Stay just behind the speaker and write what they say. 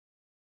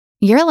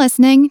You're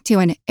listening to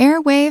an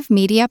Airwave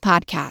Media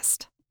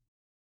Podcast.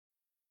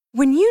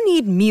 When you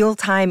need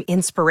mealtime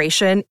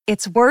inspiration,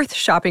 it's worth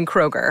shopping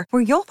Kroger,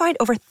 where you'll find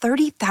over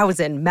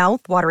 30,000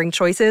 mouth-watering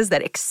choices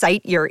that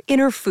excite your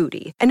inner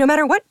foodie. And no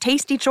matter what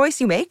tasty choice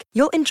you make,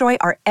 you'll enjoy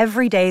our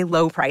everyday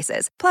low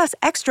prices, plus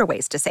extra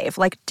ways to save,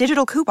 like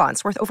digital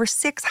coupons worth over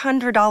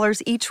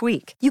 $600 each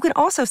week. You can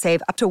also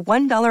save up to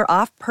 $1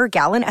 off per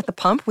gallon at the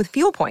pump with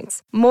fuel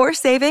points. More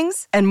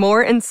savings and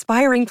more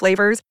inspiring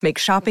flavors make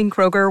shopping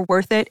Kroger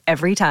worth it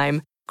every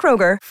time.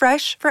 Kroger,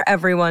 fresh for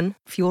everyone.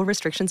 Fuel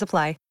restrictions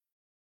apply.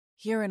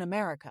 Here in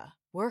America,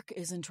 work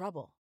is in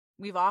trouble.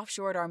 We've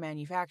offshored our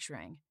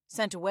manufacturing,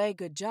 sent away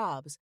good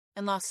jobs,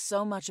 and lost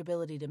so much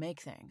ability to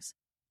make things.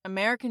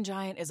 American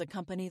Giant is a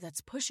company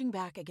that's pushing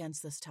back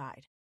against this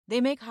tide.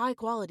 They make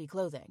high-quality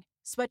clothing,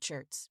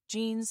 sweatshirts,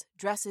 jeans,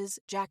 dresses,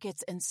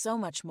 jackets, and so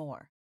much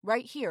more,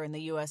 right here in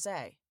the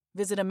USA.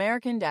 Visit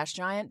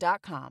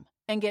American-Giant.com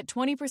and get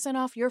 20%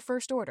 off your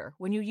first order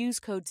when you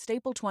use code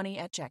STAPLE20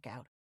 at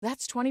checkout.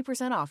 That's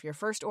 20% off your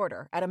first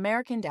order at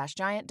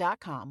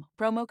American-Giant.com,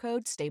 promo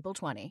code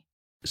STAPLE20.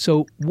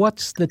 So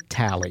what's the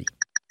tally?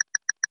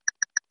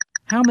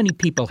 How many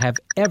people have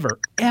ever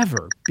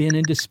been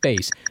into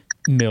space?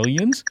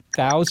 Millions?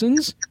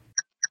 Thousands?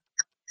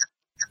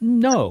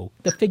 No,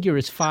 the figure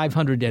is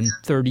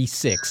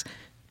 536.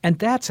 And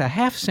that's a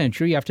half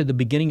century after the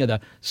beginning of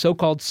the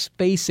so-called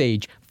space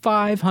age.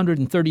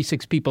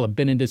 536 people have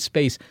been into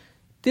space.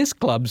 This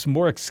club's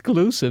more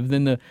exclusive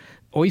than the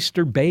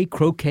Oyster Bay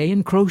Croquet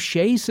and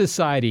Crochet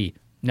Society.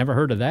 Never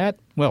heard of that?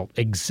 Well,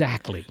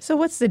 exactly. So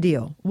what's the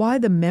deal? Why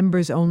the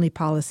members-only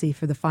policy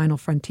for the final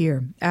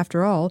frontier?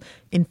 After all,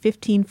 in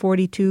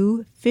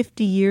 1542,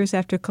 50 years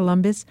after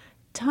Columbus,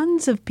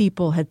 tons of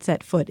people had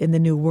set foot in the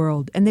New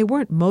World, and they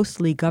weren't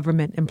mostly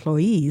government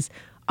employees,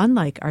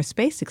 unlike our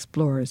space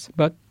explorers.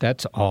 But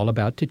that's all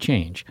about to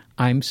change.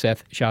 I'm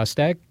Seth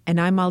Shostak.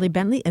 And I'm Molly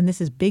Bentley, and this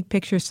is Big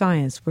Picture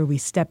Science, where we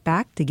step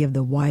back to give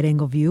the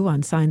wide-angle view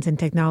on science and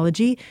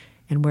technology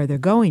and where they're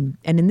going.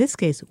 And in this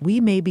case,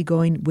 we may be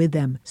going with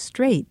them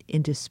straight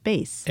into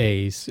space.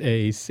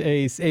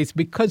 Ace,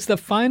 because the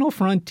final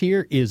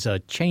frontier is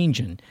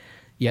a-changin'.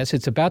 Yes,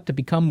 it's about to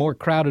become more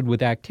crowded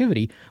with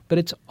activity, but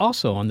it's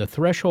also on the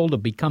threshold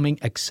of becoming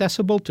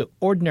accessible to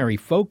ordinary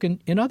folk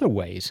in other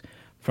ways.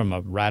 From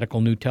a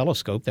radical new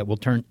telescope that will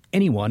turn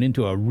anyone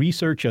into a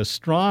research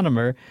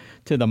astronomer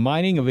to the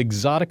mining of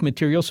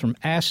materials from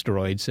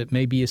asteroids that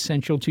may be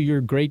essential to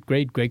your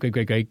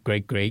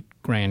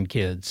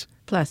great-great-great-great-great-great-great-grandkids.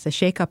 Plus, a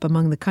shakeup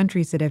among the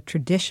countries that have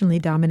traditionally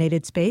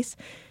dominated space.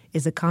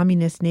 Is a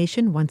communist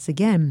nation once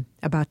again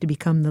about to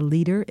become the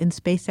leader in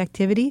space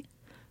activity?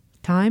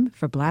 Time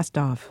for Blast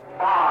Off.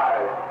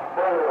 5,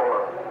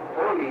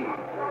 4, 3, 2,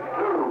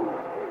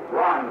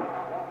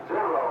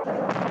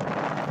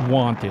 1, 0.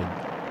 Wanted.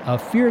 A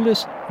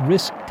fearless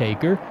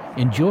risk-taker,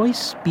 enjoys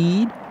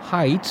speed,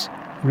 heights,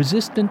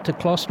 resistant to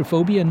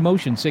claustrophobia and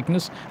motion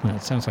sickness, well,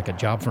 it sounds like a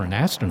job for an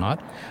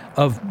astronaut,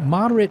 of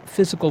moderate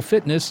physical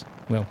fitness,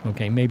 well,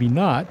 okay, maybe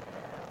not,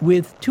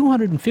 with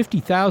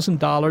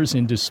 $250,000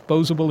 in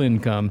disposable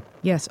income.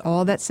 Yes,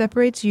 all that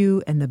separates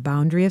you and the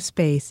boundary of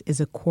space is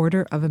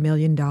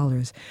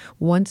 $250,000.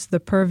 Once the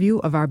purview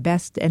of our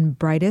best and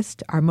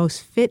brightest, our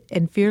most fit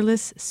and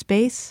fearless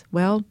space,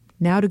 well,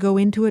 now to go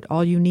into it,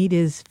 all you need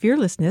is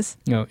fearlessness.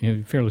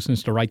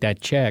 Fearlessness to write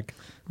that check.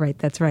 Right,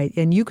 that's right.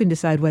 And you can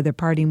decide whether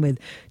parting with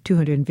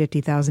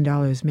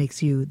 $250,000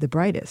 makes you the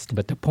brightest.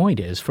 But the point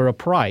is, for a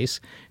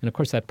price, and of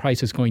course that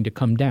price is going to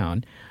come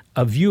down,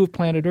 a view of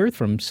planet Earth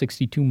from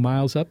 62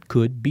 miles up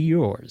could be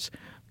yours.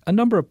 A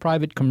number of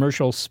private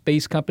commercial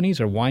space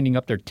companies are winding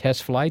up their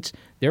test flights.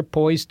 They're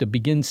poised to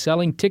begin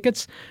selling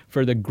tickets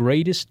for the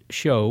greatest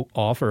show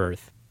off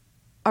Earth.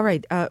 All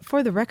right.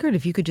 For the record,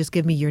 if you could just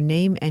give me your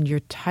name and your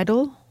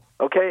title.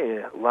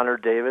 Okay,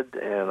 Leonard David,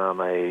 and I'm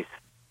a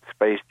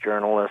space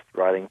journalist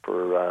writing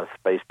for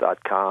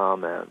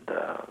Space.com and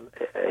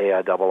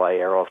AIAA,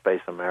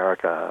 Aerospace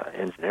America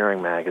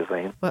Engineering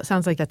Magazine. Well, it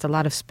sounds like that's a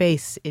lot of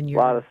space in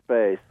your... A lot of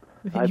space.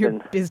 I've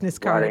been business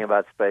card. Writing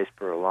about space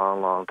for a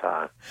long, long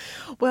time.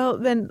 Well,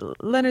 then,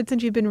 Leonard,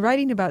 since you've been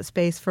writing about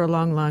space for a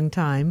long, long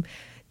time,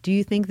 do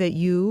you think that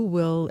you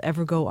will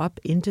ever go up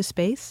into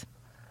space?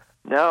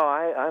 No,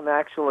 I'm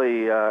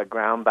actually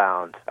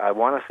ground-bound. I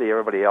want to see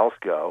everybody else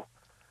go.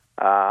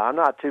 I'm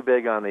not too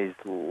big on these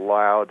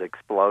loud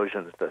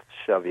explosions that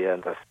shove you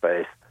into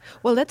space.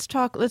 Well, let's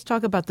talk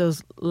about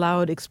those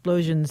loud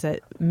explosions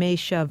that may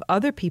shove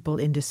other people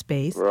into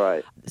space.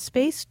 Right.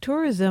 Space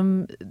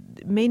tourism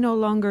may no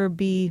longer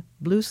be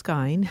blue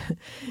skying,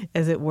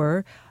 as it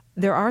were.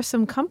 There are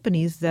some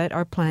companies that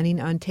are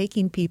planning on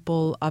taking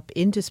people up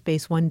into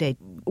space one day.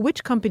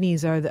 Which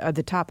companies are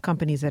the top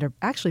companies that are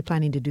actually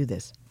planning to do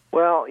this?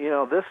 Well,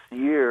 this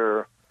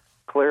year,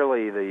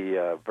 clearly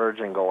the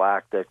Virgin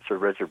Galactic, Sir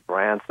Richard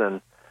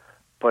Branson,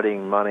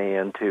 putting money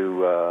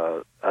into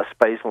a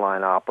space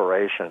line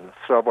operation,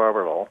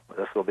 suborbital.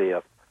 This will be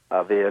a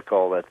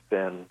vehicle that's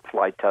been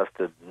flight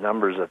tested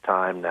numbers of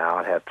times now.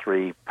 It had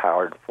 3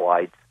 powered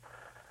flights.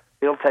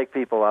 It'll take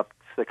people up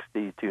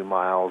 62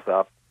 miles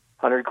up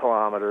 100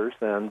 kilometers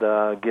and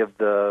give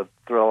the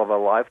thrill of a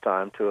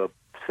lifetime to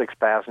 6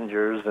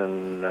 passengers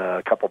and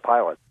a couple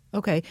pilots.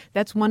 Okay,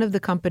 that's one of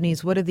the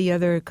companies. What are the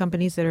other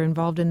companies that are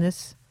involved in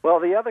this? Well,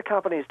 the other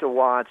companies to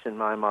watch, in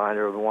my mind,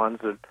 are the ones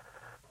that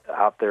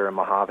out there in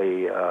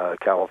Mojave,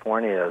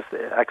 California, is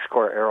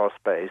Xcor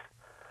Aerospace.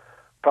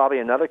 Probably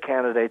another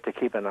candidate to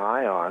keep an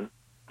eye on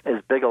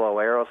is Bigelow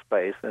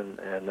Aerospace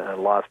in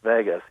Las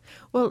Vegas.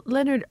 Well,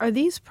 Leonard, are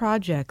these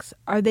projects,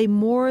 are they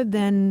more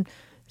than,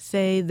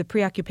 say, the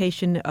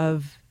preoccupation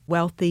of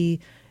wealthy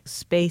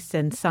space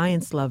and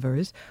science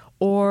lovers,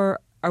 or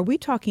are we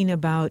talking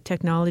about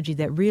technology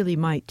that really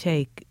might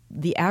take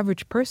the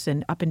average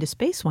person up into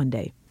space one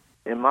day?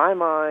 In my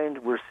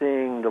mind, we're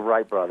seeing the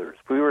Wright brothers.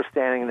 We were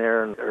standing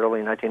there in the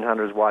early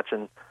 1900s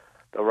watching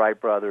the Wright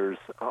brothers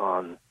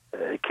on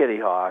Kitty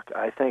Hawk.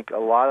 I think a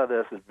lot of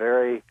this is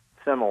very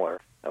similar.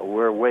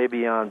 We're way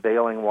beyond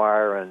baling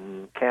wire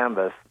and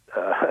canvas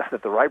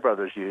that the Wright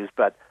brothers used,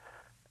 but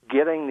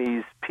getting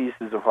these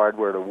pieces of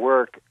hardware to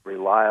work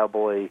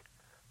reliably,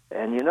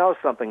 and you know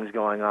something's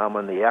going on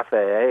when the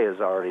FAA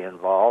is already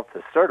involved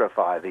to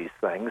certify these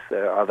things.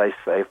 Are they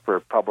safe for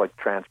public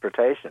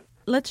transportation?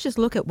 Let's just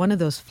look at one of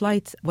those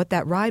flights, what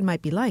that ride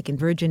might be like. In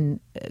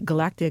Virgin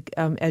Galactic,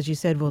 as you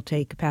said, will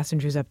take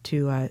passengers up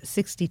to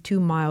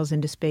 62 miles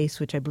into space,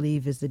 which I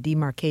believe is the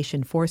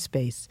demarcation for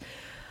space.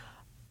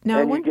 Now,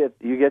 and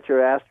you get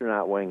your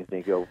astronaut wings and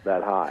you go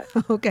that high.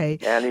 Okay.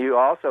 And you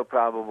also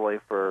probably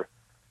for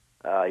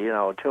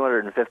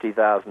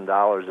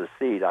 $250,000 a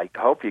seat. I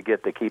hope you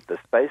get to keep the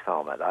space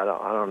helmet. I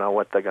don't know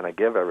what they're going to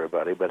give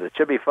everybody, but it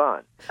should be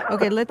fun.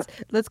 Okay,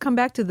 let's come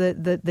back to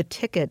the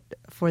ticket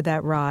for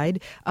that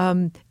ride.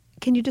 Can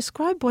you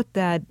describe what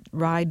that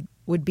ride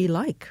would be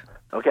like?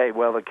 Okay,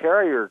 well, the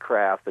carrier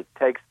craft that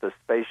takes the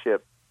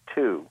Spaceship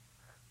Two,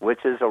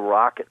 which is a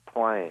rocket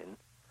plane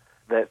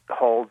that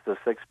holds the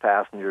 6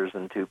 passengers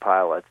and 2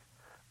 pilots.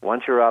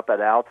 Once you're up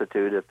at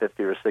altitude at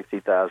 50 or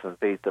 60,000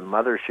 feet, the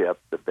mothership,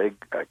 the big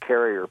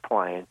carrier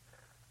plane,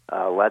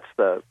 lets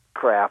the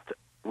craft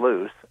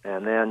loose,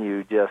 and then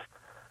you just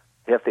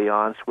hit the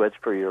on switch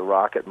for your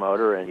rocket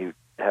motor, and you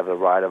have the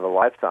ride of a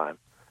lifetime.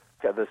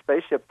 The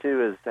Spaceship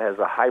Two has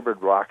a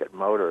hybrid rocket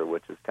motor,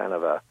 which is kind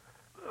of a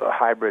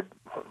hybrid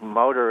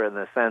motor in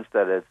the sense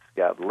that it's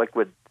got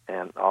liquid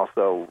and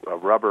also a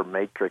rubber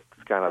matrix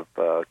kind of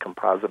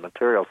composite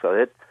material.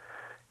 So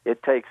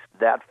it takes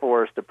that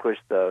force to push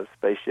the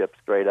spaceship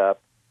straight up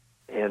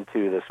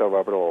into the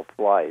suborbital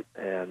flight.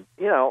 And,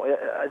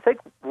 I think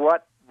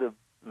what the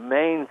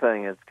main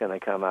thing that's going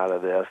to come out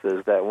of this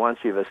is that once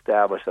you've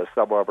established a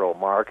suborbital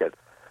market,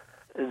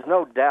 there's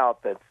no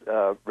doubt that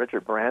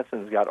Richard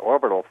Branson's got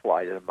orbital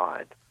flight in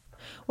mind.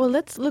 Well,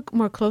 let's look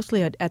more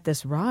closely at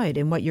this ride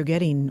and what you're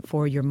getting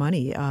for your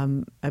money.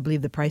 I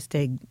believe the price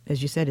tag,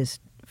 as you said, is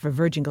for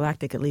Virgin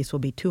Galactic at least will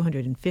be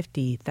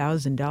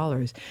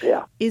 $250,000.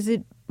 Yeah. Is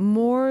it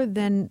more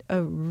than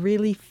a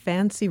really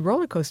fancy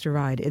roller coaster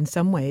ride in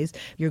some ways?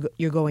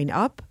 You're going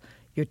up,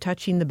 you're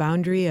touching the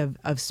boundary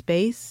of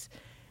space,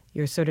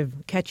 you're sort of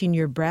catching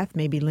your breath,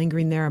 maybe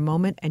lingering there a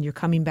moment, and you're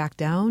coming back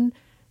down.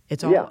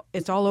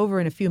 It's all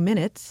over in a few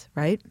minutes,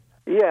 right?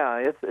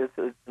 Yeah, it's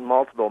a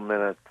multiple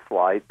minute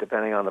flight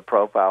depending on the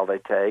profile they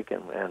take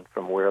and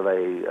from where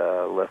they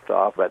lift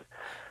off. But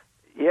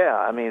yeah,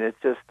 I mean, it's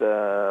just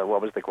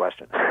what was the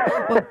question?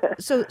 Well,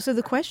 so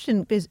the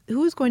question is,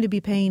 who's going to be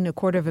paying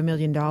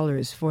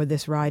 $250,000 for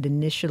this ride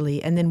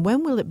initially, and then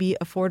when will it be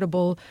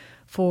affordable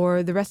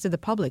for the rest of the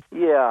public?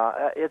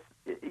 Yeah,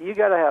 you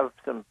got to have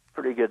some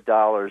pretty good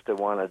dollars to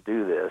want to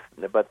do this,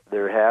 but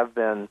there have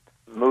been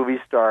movie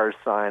stars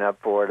sign up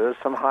for it. There's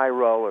some high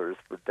rollers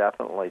for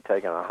definitely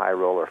taking a high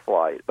roller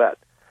flight. But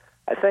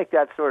I think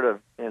that's sort of,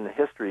 in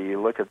history,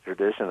 you look at the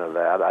tradition of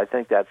that, I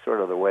think that's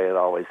sort of the way it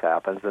always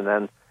happens. And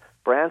then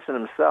Branson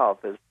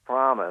himself has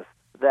promised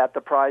that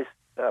the price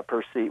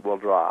per seat will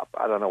drop.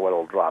 I don't know what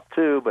it'll drop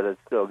to, but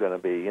it's still going to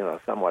be,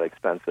 somewhat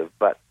expensive.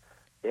 But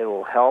it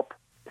will help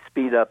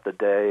speed up the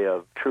day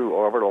of true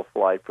orbital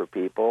flight for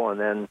people. And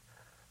then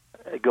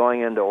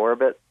going into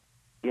orbit,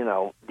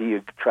 do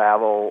you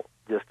travel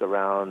just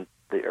around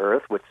the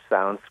Earth, which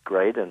sounds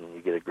great, and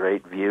you get a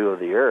great view of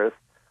the Earth,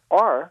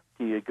 or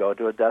do you go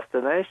to a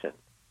destination?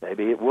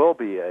 Maybe it will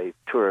be a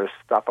tourist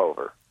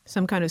stopover.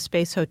 Some kind of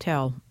space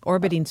hotel,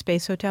 orbiting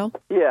space hotel?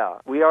 Yeah,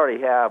 we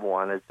already have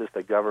one. It's just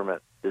a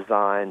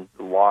government-designed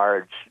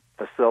large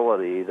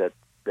facility that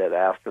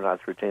astronauts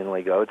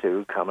routinely go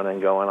to, coming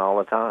and going all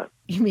the time.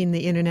 You mean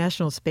the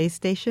International Space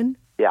Station?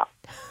 Yeah.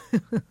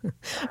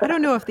 I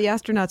don't know if the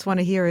astronauts want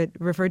to hear it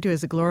referred to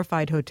as a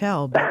glorified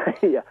hotel. But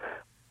yeah.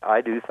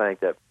 I do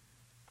think that,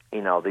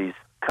 these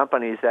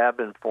companies have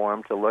been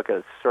formed to look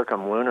at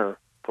circumlunar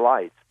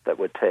flights that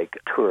would take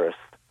tourists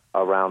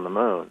around the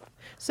moon.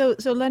 So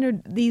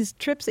Leonard, these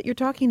trips that you're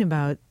talking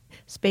about,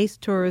 space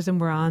tourism,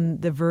 we're on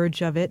the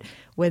verge of it,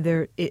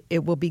 whether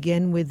it will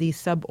begin with these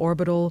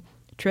suborbital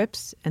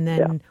trips and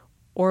then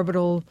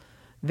orbital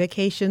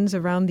vacations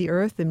around the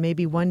Earth and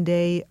maybe one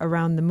day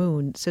around the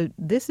moon. So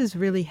this is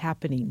really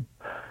happening.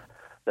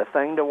 The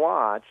thing to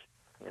watch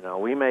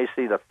We may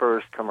see the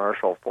first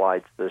commercial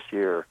flights this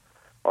year,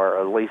 or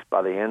at least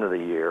by the end of the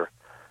year.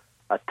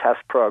 A test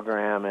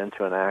program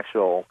into an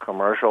actual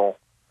commercial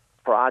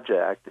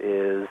project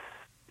is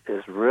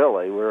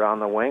really, we're on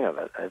the wing of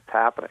it. It's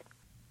happening.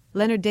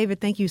 Leonard David,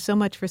 thank you so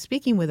much for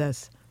speaking with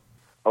us.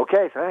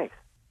 Okay, thanks.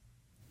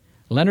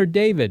 Leonard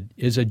David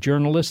is a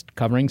journalist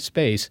covering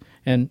space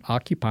and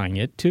occupying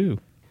it, too.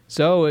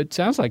 So it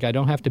sounds like I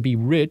don't have to be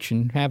rich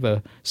and have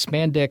a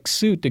spandex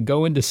suit to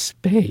go into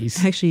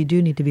space. Actually, you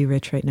do need to be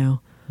rich right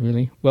now.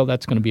 Really? Well,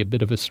 that's going to be a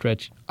bit of a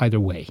stretch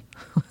either way.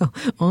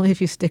 Only if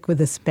you stick with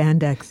the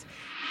spandex.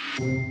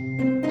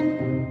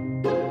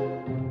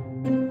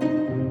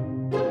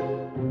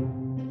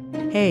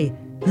 Hey,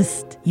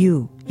 list,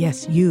 you.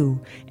 Yes,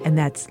 you. And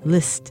that's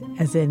LIST,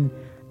 as in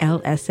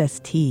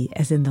LSST,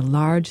 as in the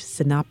Large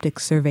Synoptic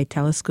Survey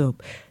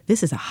Telescope.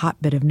 This is a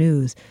hotbed of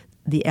news.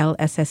 The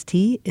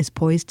LSST is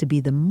poised to be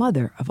the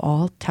mother of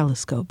all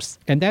telescopes.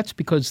 And that's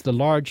because the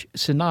Large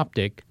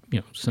Synoptic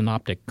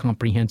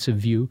Comprehensive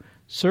View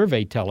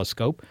Survey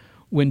Telescope,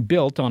 when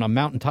built on a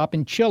mountaintop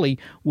in Chile,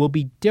 will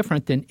be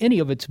different than any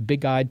of its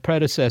big-eyed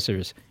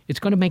predecessors. It's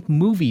going to make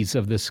movies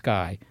of the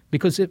sky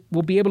because it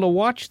will be able to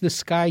watch the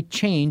sky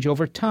change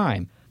over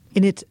time.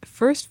 In its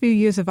first few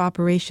years of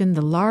operation,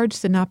 the Large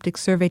Synoptic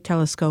Survey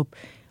Telescope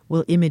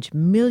will image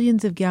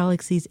millions of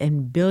galaxies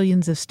and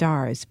billions of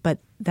stars. But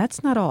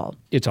that's not all.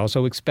 It's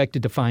also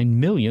expected to find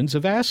millions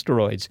of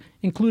asteroids,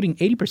 including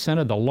 80%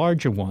 of the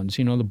larger ones,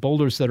 the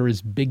boulders that are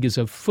as big as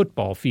a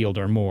football field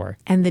or more.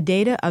 And the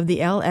data of the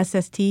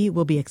LSST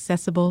will be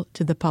accessible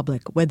to the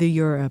public, whether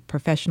you're a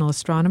professional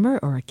astronomer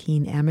or a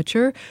keen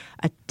amateur,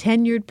 a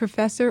tenured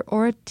professor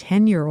or a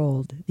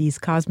 10-year-old. These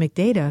cosmic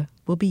data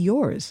will be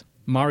yours.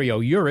 Mario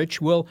Urich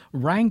will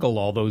wrangle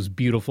all those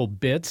beautiful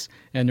bits,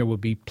 and there will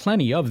be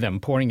plenty of them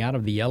pouring out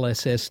of the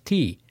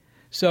LSST.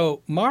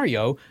 So,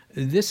 Mario,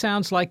 this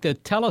sounds like the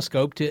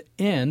telescope to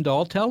end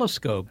all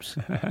telescopes.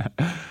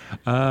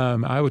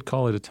 I would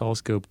call it a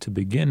telescope to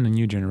begin a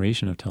new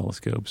generation of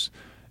telescopes.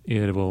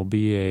 It will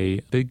be a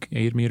big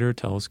 8-meter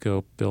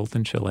telescope built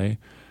in Chile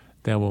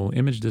that will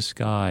image the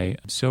sky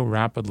so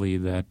rapidly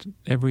that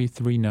every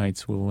 3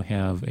 nights we'll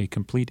have a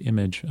complete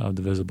image of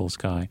the visible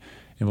sky,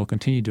 and we'll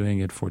continue doing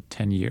it for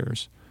 10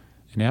 years.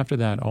 And after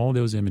that, all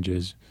those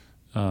images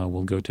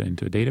will go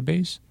into a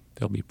database.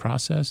 They'll be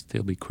processed.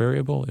 They'll be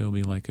queryable. It'll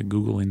be like a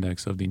Google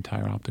index of the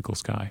entire optical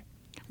sky.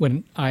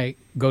 When I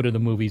go to the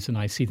movies and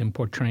I see them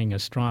portraying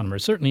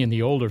astronomers, certainly in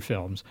the older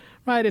films,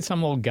 right, it's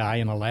some old guy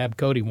in a lab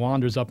coat. He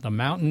wanders up the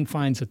mountain,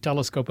 finds a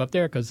telescope up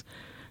there because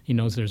he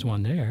knows there's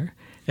one there.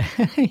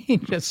 He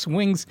just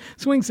swings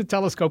the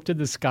telescope to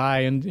the sky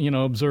and,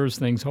 observes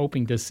things,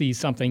 hoping to see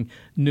something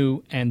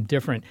new and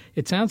different.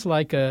 It sounds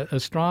like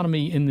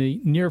astronomy in the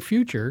near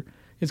future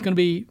is going to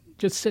be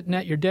just sitting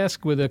at your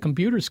desk with a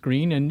computer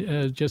screen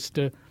and just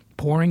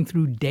pouring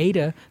through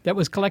data that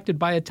was collected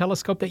by a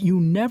telescope that you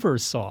never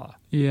saw.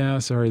 Yeah,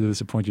 sorry to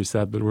disappoint you,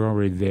 Seth, but we're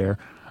already there.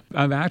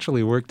 I've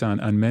actually worked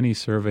on many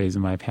surveys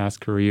in my past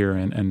career,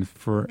 and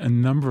for a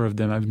number of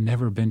them, I've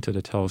never been to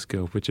the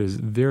telescope, which is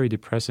very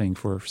depressing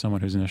for someone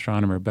who's an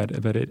astronomer. But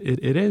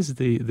it is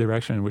the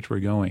direction in which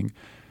we're going.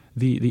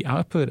 The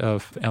output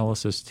of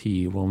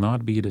LSST will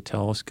not be the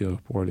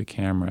telescope or the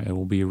camera. It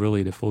will be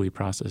really the fully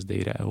processed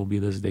data. It will be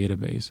this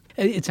database.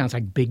 It sounds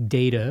like big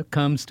data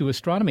comes to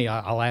astronomy.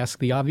 I'll ask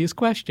the obvious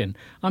question.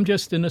 I'm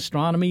just an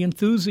astronomy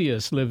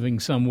enthusiast living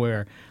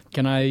somewhere.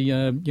 Can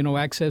I,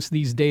 access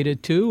these data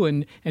too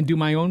and do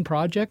my own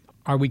project?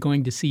 Are we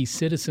going to see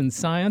citizen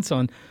science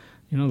on,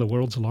 the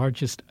world's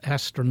largest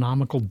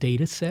astronomical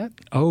data set?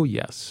 Oh,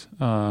 yes.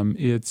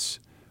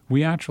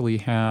 We actually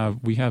have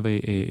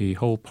a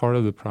whole part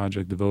of the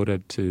project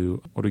devoted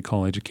to what we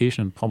call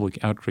education and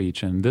public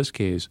outreach. And in this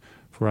case,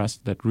 for us,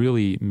 that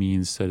really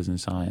means citizen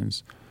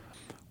science.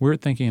 We're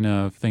thinking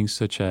of things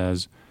such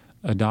as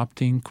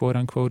adopting, quote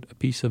unquote, a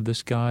piece of the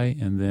sky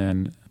and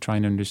then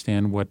trying to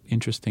understand what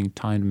interesting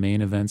time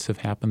domain events have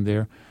happened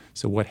there.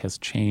 So what has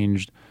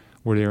changed?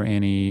 Were there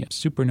any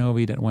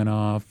supernovae that went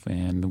off,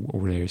 and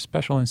were they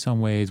special in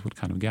some ways? What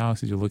kind of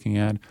galaxies you're looking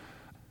at?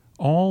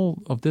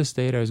 All of this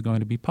data is going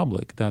to be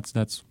public.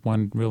 That's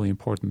one really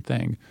important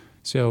thing.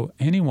 So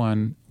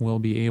anyone will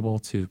be able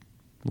to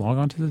log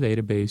onto the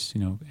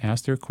database,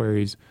 ask their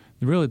queries.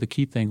 Really, the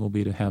key thing will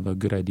be to have a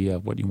good idea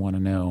of what you want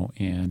to know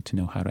and to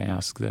know how to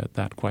ask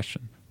that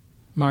question.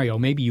 Mario,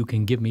 maybe you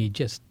can give me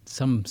just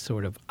some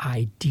sort of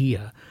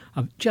idea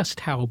of just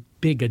how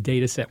big a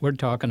data set we're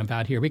talking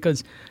about here.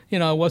 Because,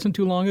 it wasn't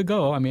too long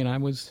ago. I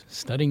was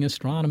studying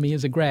astronomy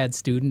as a grad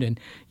student, and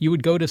you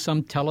would go to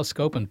some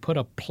telescope and put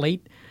a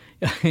plate,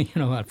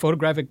 a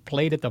photographic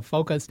plate at the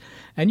focus,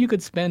 and you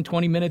could spend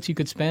 20 minutes, you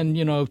could spend,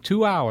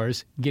 2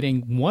 hours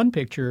getting one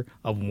picture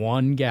of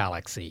one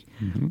galaxy.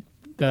 Mm-hmm.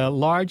 The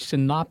Large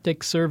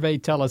Synoptic Survey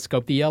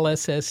Telescope, the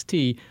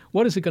LSST,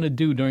 what is it going to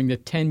do during the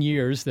 10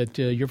 years that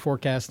you're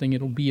forecasting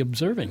it'll be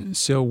observing?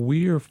 So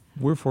we're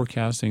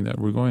forecasting that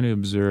we're going to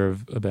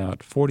observe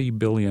about 40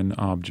 billion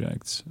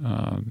objects.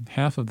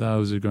 Half of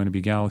those are going to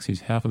be galaxies,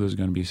 half of those are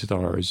going to be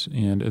stars.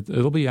 And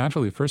it'll be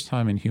actually the first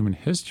time in human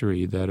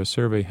history that a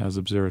survey has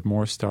observed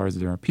more stars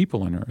than there are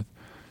people on Earth.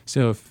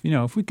 So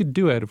if we could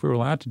do it, if we were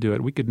allowed to do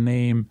it, we could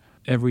name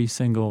every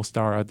single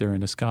star out there in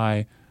the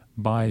sky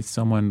by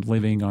someone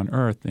living on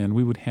Earth, and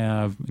we would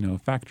have a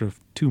factor of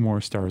 2 more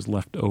stars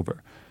left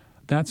over.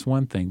 That's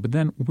one thing. But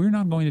then we're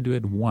not going to do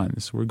it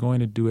once. We're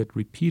going to do it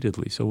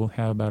repeatedly. So we'll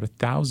have about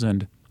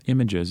 1,000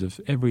 images of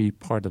every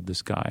part of the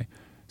sky.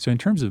 So in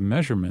terms of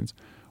measurements,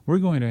 we're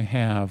going to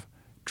have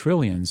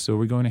trillions. So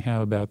we're going to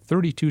have about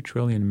 32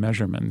 trillion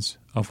measurements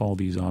of all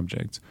these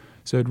objects.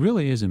 So it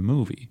really is a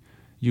movie.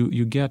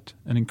 You get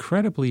an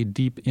incredibly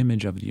deep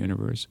image of the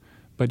universe,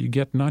 but you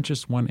get not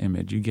just one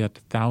image, you get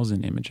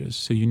 1,000 images.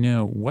 So you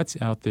know what's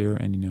out there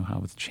and you know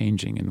how it's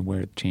changing and where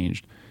it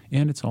changed,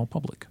 and it's all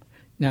public.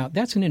 Now,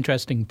 that's an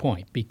interesting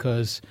point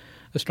because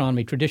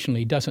astronomy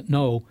traditionally doesn't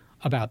know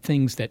about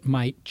things that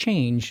might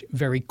change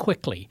very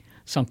quickly,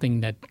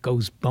 something that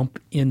goes bump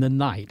in the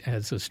night,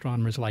 as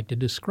astronomers like to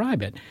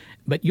describe it.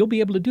 But you'll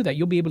be able to do that.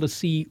 You'll be able to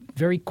see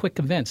very quick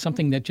events,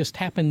 something that just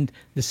happened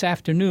this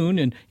afternoon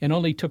and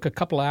only took a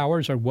couple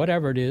hours or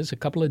whatever it is, a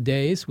couple of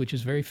days, which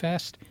is very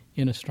fast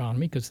in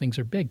astronomy because things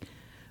are big.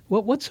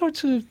 Well, what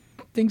sorts of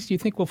things do you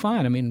think we'll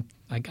find? I mean,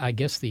 I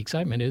guess the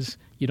excitement is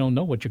you don't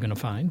know what you're going to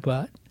find,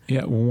 but...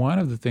 Yeah, one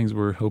of the things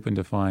we're hoping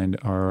to find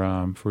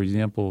are, for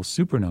example,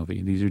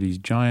 supernovae. These are these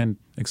giant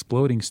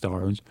exploding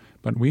stars,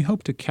 but we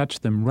hope to catch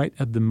them right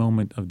at the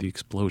moment of the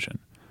explosion.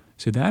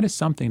 So that is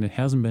something that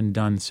hasn't been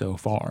done so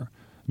far.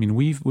 I mean,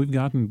 we've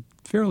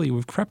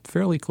crept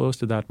fairly close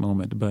to that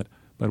moment, but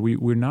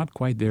we're not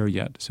quite there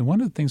yet. So one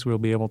of the things we'll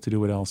be able to do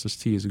with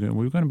LSST is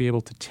we're going to be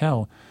able to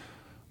tell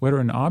whether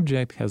an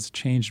object has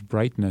changed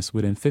brightness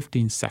within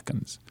 15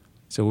 seconds.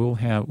 So we'll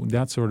have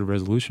that sort of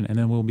resolution, and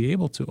then we'll be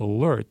able to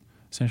alert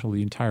essentially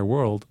the entire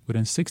world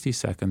within 60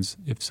 seconds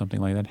if something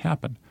like that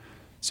happened.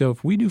 So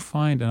if we do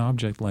find an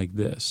object like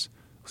this,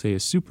 say a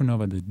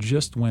supernova that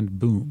just went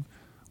boom,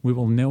 we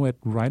will know it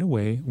right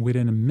away.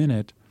 Within a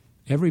minute,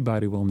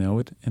 everybody will know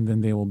it, and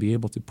then they will be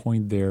able to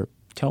point their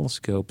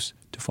telescopes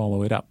to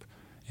follow it up.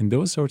 And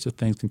those sorts of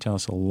things can tell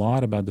us a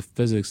lot about the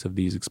physics of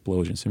these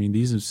explosions. I mean,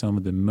 these are some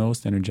of the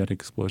most energetic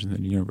explosions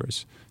in the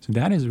universe. So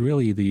that is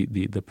really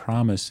the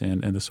promise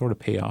and the sort of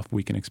payoff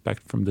we can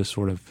expect from this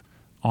sort of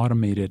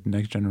automated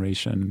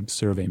next-generation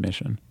survey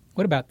mission.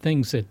 What about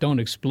things that don't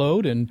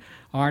explode and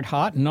aren't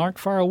hot and aren't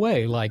far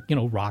away, like,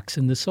 rocks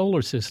in the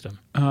solar system?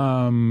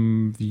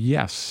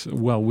 Yes.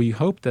 Well, we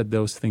hope that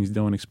those things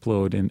don't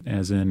explode,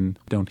 as in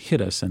don't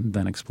hit us and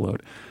then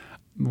explode.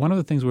 One of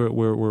the things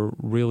we're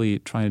really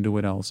trying to do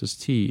with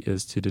LSST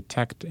is to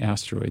detect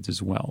asteroids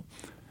as well.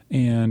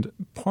 And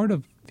part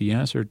of the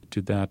answer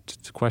to that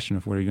question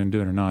of whether you're going to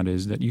do it or not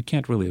is that you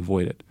can't really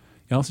avoid it.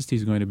 LSST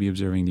is going to be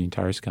observing the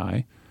entire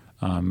sky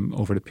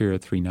over the period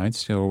of 3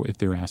 nights. So if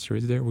there are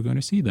asteroids there, we're going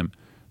to see them.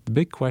 The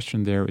big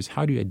question there is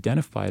how do you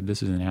identify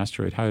this is an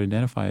asteroid? How do you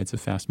identify it's a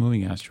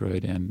fast-moving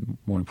asteroid? And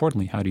more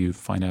importantly, how do you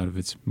find out if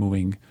it's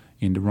moving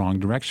in the wrong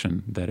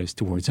direction, that is,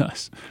 towards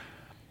us?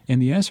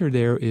 And the answer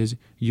there is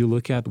you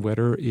look at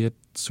whether it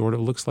sort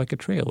of looks like a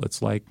trail.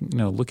 It's like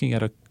looking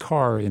at a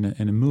car in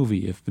a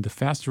movie. If the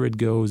faster it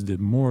goes, the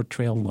more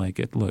trail-like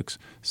it looks.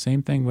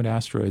 Same thing with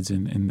asteroids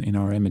in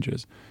our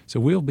images. So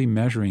we'll be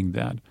measuring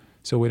that.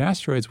 So with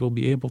asteroids, we'll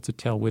be able to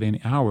tell within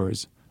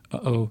hours,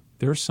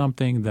 there's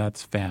something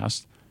that's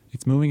fast.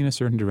 It's moving in a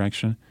certain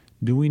direction.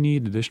 Do we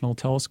need additional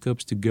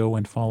telescopes to go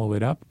and follow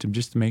it up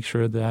just to make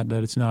sure that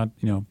it's not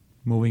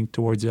moving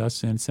towards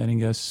us and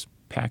sending us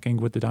packing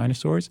with the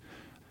dinosaurs?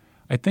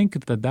 I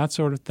think that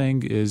sort of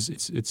thing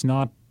it's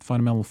not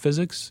fundamental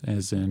physics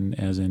as in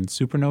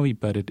supernovae,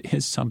 but it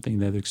is something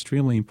that's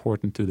extremely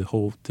important to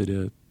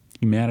the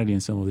humanity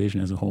and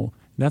civilization as a whole.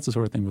 And that's the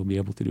sort of thing we'll be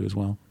able to do as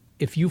well.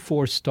 If you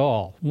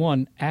forestall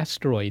one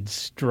asteroid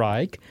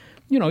strike,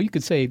 you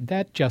could say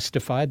that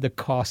justified the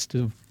cost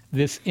of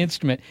this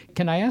instrument.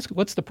 Can I ask,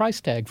 what's the price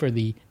tag for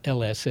the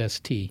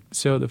LSST?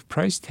 So the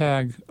price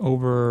tag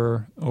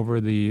so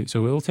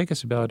it'll take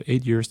us about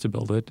 8 years to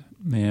build it,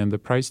 and the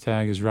price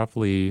tag is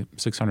roughly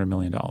 $600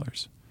 million.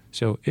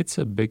 So it's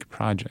a big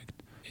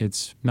project.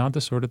 It's not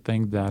the sort of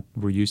thing that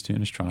we're used to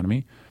in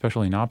astronomy,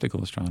 especially in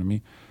optical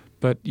astronomy.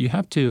 But you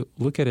have to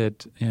look at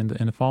it in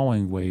the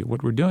following way.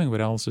 What we're doing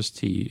with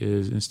LSST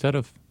is instead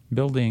of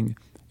building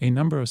a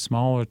number of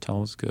smaller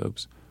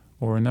telescopes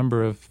or a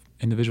number of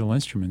individual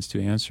instruments to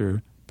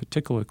answer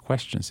particular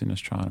questions in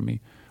astronomy,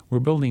 we're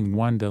building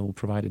one that will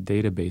provide a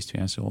database to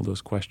answer all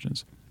those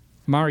questions.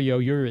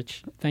 Mario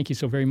Jurich, thank you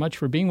so very much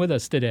for being with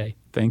us today.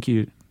 Thank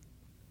you.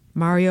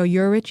 Mario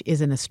Jurich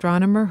is an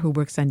astronomer who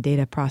works on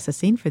data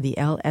processing for the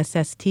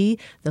LSST,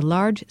 the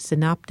Large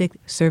Synoptic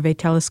Survey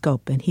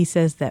Telescope, and he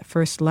says that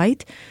first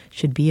light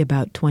should be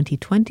about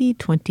 2020,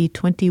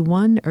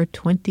 2021, or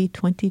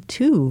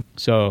 2022.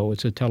 So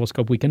it's a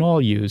telescope we can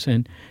all use,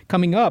 and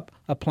coming up,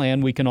 a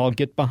plan we can all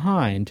get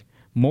behind.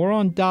 More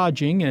on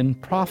dodging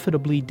and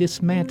profitably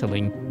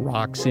dismantling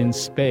rocks in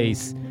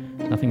space.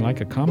 Nothing like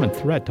a common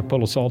threat to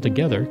pull us all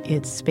together.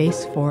 It's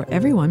Space for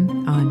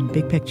Everyone on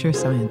Big Picture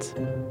Science.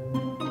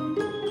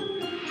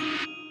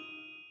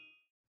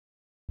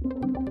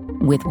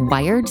 With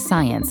Wired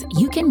Science,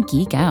 you can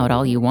geek out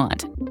all you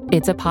want.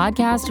 It's a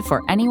podcast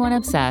for anyone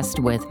obsessed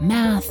with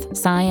math,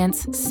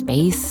 science,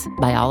 space,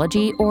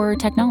 biology, or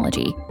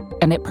technology.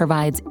 And it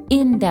provides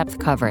in-depth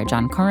coverage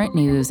on current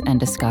news and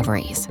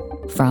discoveries.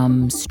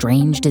 From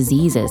strange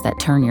diseases that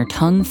turn your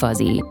tongue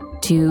fuzzy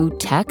to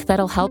tech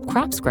that'll help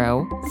crops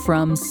grow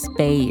from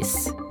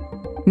space.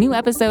 New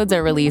episodes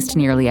are released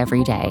nearly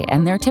every day,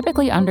 and they're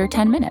typically under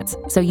 10 minutes,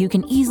 so you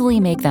can easily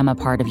make them a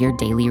part of your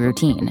daily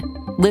routine.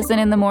 Listen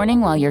in the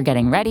morning while you're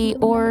getting ready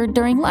or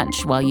during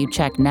lunch while you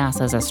check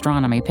NASA's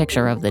astronomy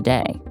picture of the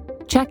day.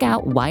 Check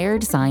out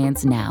Wired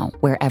Science now,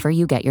 wherever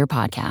you get your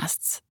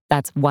podcasts.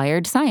 That's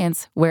Wired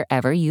Science,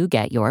 wherever you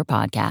get your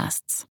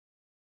podcasts.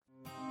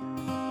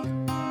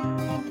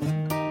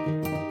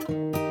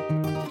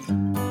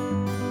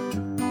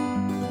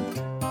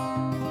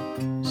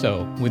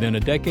 So, within a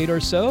decade or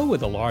so,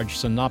 with a Large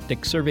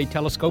Synoptic Survey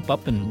Telescope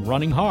up and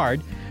running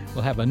hard,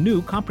 we'll have a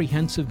new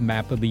comprehensive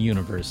map of the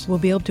universe. We'll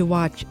be able to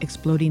watch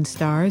exploding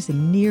stars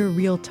in near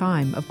real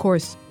time. Of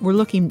course, we're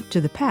looking to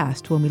the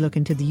past when we look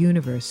into the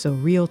universe, so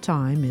real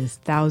time is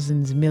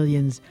thousands,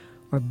 millions,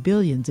 or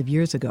billions of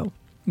years ago.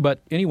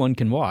 But anyone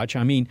can watch.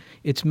 I mean,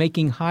 it's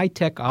making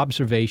high-tech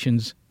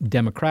observations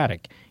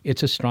democratic.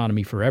 It's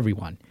astronomy for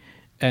everyone.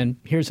 And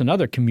here's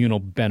another communal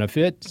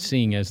benefit,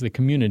 seeing as the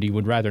community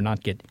would rather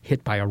not get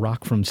hit by a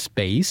rock from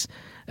space: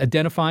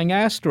 identifying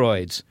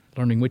asteroids,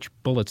 learning which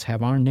bullets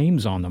have our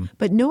names on them.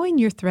 But knowing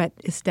your threat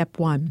is step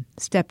one.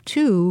 Step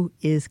two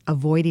is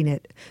avoiding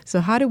it.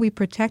 So how do we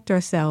protect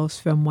ourselves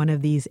from one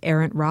of these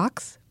errant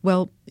rocks?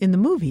 Well, in the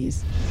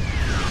movies.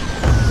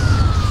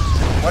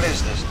 What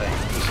is this thing?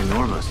 It's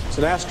enormous. It's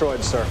an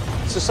asteroid, sir.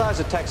 It's the size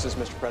of Texas,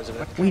 Mr.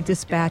 President. We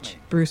dispatch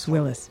Bruce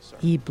Willis.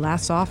 He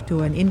blasts off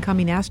to an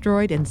incoming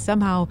asteroid and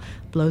somehow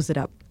blows it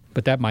up.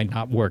 But that might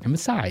not work. And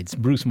besides,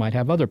 Bruce might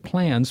have other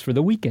plans for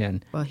the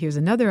weekend. Well, here's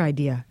another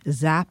idea.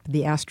 Zap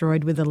the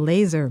asteroid with a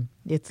laser.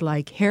 It's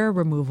like hair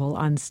removal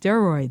on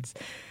steroids.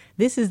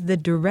 This is the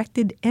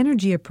directed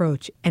energy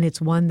approach, and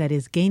it's one that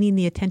is gaining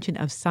the attention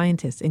of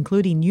scientists,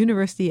 including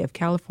University of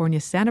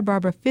California, Santa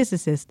Barbara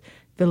physicist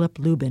Philip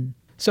Lubin.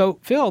 So,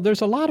 Phil,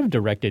 there's a lot of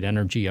directed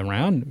energy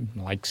around,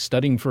 like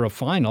studying for a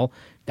final.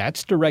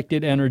 That's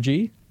directed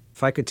energy.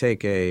 If I could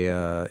take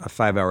a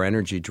 5-hour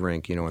energy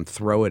drink, and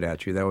throw it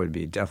at you, that would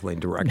be definitely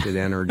directed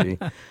energy.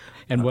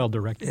 And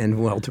well-directed.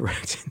 And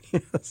well-directed,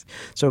 yes.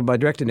 So by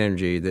directed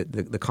energy,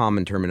 the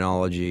common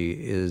terminology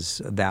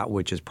is that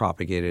which is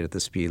propagated at the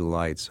speed of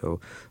light, so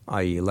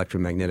i.e.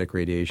 electromagnetic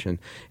radiation.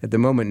 At the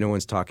moment, no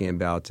one's talking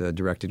about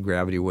directed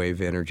gravity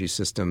wave energy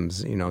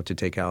systems, to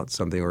take out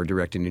something, or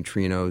directed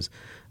neutrinos.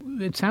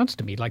 It sounds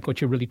to me like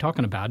what you're really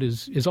talking about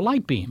is a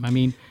light beam. I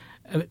mean,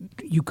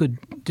 you could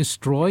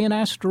destroy an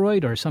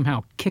asteroid or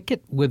somehow kick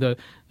it with a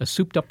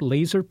souped-up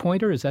laser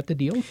pointer. Is that the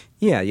deal?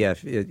 Yeah.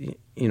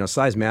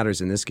 Size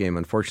matters in this game,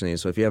 unfortunately.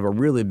 So if you have a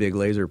really big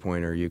laser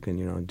pointer, you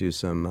can, do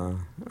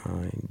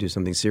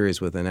something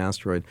serious with an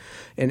asteroid.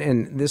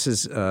 And this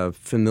is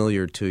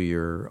familiar to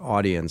your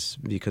audience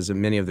because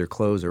many of their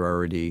clothes are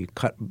already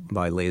cut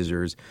by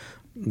lasers.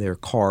 Their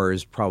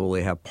cars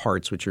probably have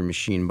parts which are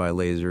machined by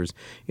lasers.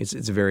 It's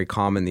very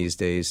common these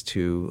days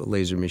to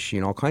laser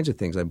machine all kinds of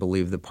things. I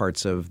believe the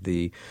parts of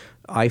the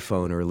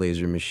iPhone are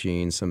laser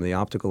machined. Some of the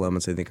optical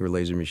elements, I think, are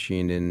laser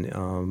machined in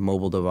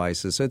mobile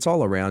devices. So it's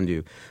all around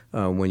you.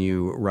 When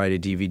you write a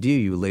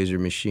DVD, you laser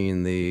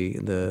machine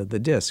the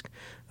disc.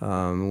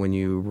 When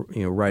you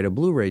write a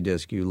Blu-ray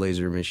disc, you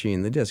laser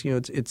machine the disc.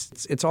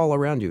 It's all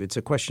around you. It's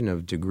a question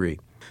of degree.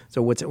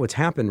 So what's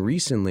happened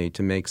recently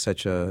to make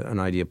such an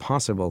idea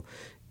possible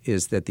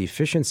is that the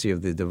efficiency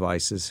of the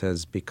devices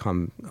has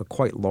become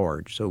quite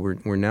large. So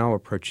we're now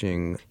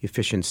approaching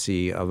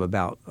efficiency of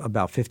about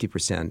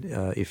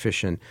 50%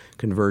 efficient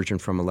conversion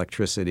from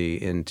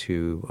electricity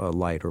into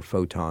light, or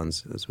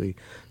photons, as we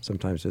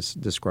sometimes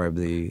describe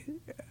the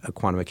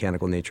quantum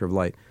mechanical nature of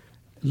light.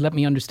 Let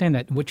me understand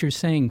that. What you're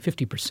saying,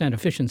 50%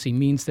 efficiency,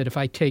 means that if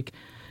I take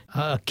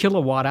a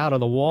kilowatt out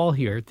of the wall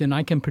here, then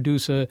I can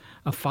produce a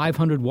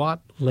 500-watt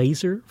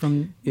laser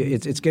from...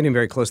 It's getting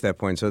very close to that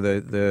point. So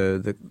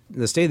the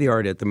state of the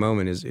art at the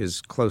moment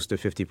is close to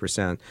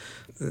 50%.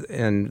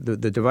 And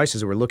the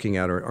devices that we're looking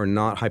at are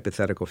not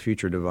hypothetical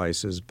future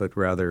devices, but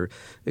rather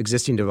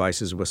existing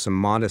devices with some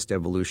modest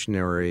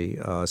evolutionary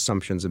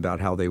assumptions about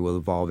how they will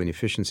evolve in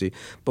efficiency.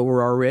 But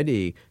we're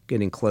already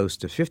getting close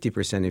to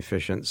 50%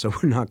 efficient, so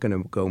we're not going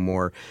to go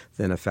more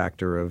than a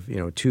factor of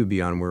 2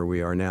 beyond where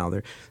we are now.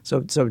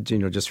 So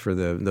just for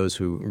those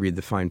who read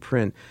the fine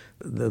print,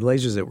 The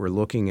lasers that we're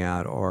looking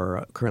at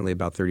are currently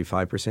about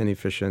 35%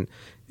 efficient,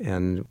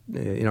 and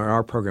in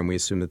our program we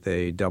assume that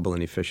they double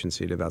in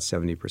efficiency to about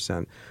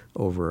 70%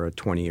 over a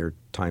 20-year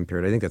time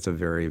period. I think that's a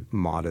very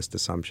modest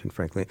assumption,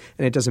 frankly,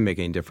 and it doesn't make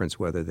any difference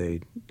whether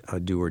they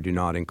do or do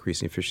not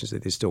increase in efficiency.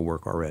 They still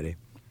work already.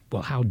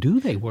 Well, how do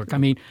they work? I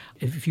mean,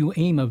 if you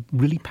aim a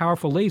really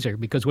powerful laser,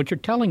 because what you're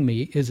telling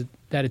me is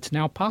that it's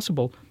now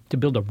possible to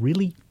build a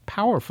really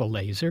powerful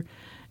laser,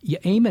 you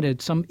aim it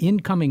at some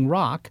incoming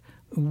rock.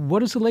 What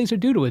does the laser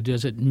do to it?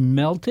 Does it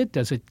melt it?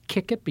 Does it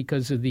kick it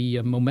because of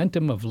the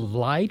momentum of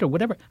light or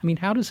whatever? I mean,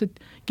 how does it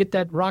get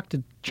that rock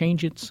to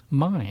change its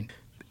mind?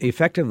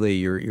 Effectively,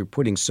 you're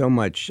putting so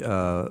much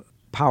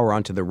power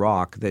onto the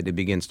rock that it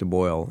begins to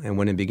boil. And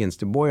when it begins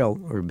to boil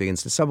or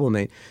begins to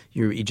sublimate,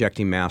 you're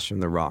ejecting mass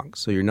from the rock.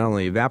 So you're not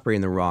only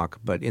evaporating the rock,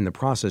 but in the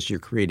process you're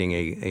creating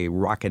a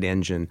rocket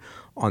engine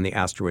on the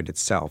asteroid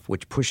itself,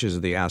 which pushes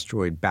the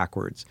asteroid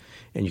backwards.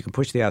 And you can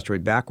push the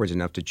asteroid backwards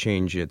enough to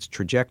change its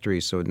trajectory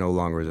so it no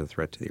longer is a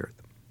threat to the Earth.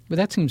 But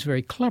that seems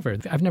very clever.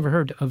 I've never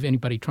heard of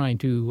anybody trying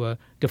to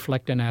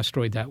deflect an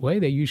asteroid that way.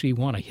 They usually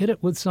want to hit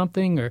it with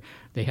something, or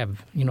they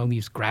have,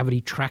 these gravity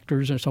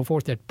tractors and so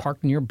forth that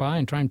park nearby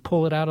and try and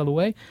pull it out of the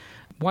way.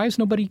 Why has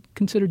nobody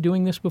considered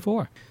doing this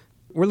before?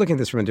 We're looking at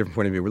this from a different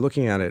point of view. We're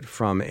looking at it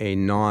from a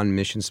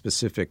non-mission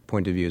specific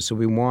point of view. So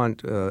we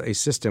want a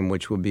system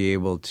which will be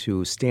able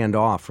to stand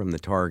off from the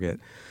target.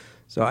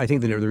 So I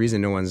think the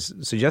reason no one's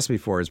suggested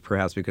before is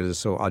perhaps because it's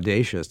so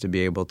audacious to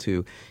be able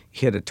to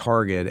hit a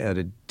target at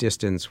a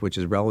distance which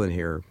is relevant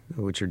here,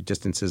 which are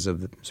distances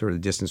of sort of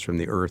the distance from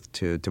the Earth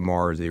to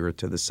Mars, the Earth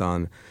to the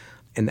Sun.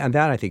 And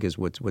that, I think, is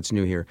what's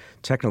new here.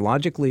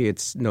 Technologically,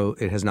 it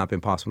has not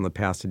been possible in the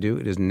past to do.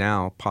 It is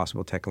now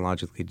possible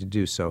technologically to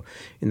do so.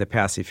 In the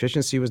past, the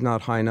efficiency was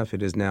not high enough.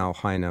 It is now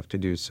high enough to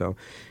do so.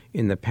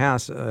 In the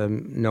past,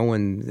 no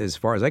one, as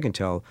far as I can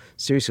tell,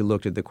 seriously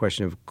looked at the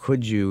question of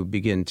could you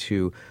begin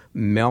to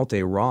melt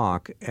a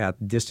rock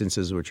at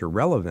distances which are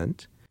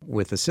relevant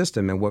with a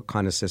system, and what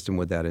kind of system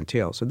would that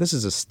entail? So this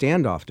is a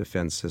standoff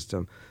defense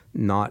system,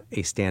 not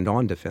a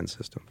stand-on defense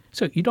system.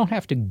 So you don't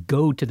have to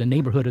go to the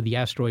neighborhood of the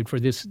asteroid for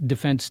this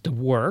defense to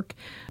work.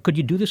 Could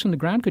you do this on the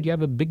ground? Could you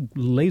have a big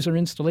laser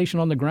installation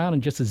on the ground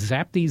and just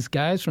zap these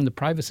guys from the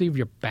privacy of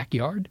your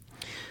backyard?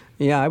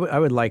 Yeah, I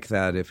would like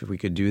that if we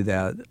could do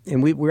that.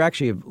 And we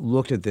actually have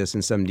looked at this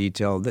in some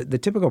detail. The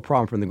typical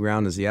problem from the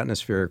ground is the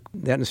atmosphere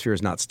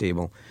is not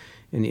stable.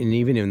 And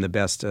even in the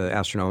best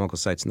astronomical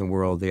sites in the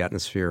world, the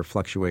atmosphere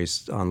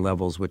fluctuates on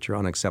levels which are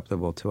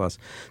unacceptable to us.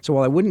 So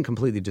while I wouldn't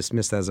completely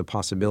dismiss that as a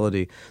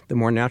possibility, the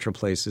more natural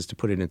place is to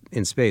put it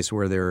in space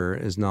where there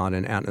is not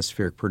an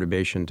atmospheric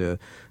perturbation to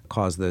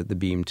cause the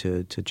beam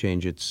to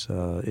change its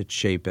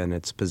shape and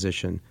its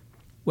position.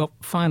 Well,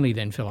 finally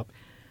then, Philip,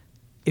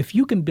 if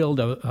you can build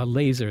a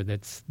laser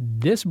that's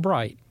this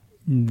bright,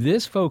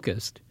 this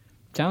focused,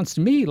 sounds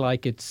to me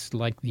like it's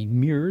like the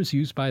mirrors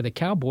used by the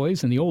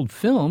cowboys in the old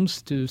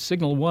films to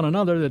signal one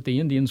another that the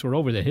Indians were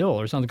over the hill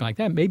or something like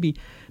that. Maybe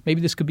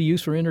this could be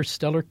used for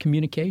interstellar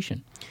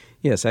communication.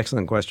 Yes,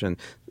 excellent question.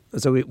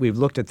 So we've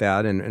looked at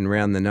that and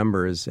ran the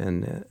numbers,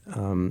 and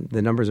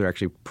the numbers are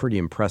actually pretty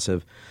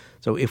impressive.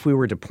 So if we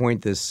were to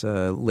point this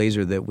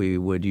laser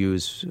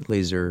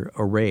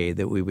array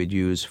that we would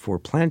use for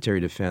planetary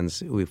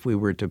defense, if we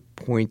were to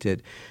point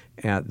it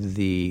at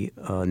the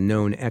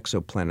known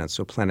exoplanets,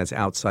 so planets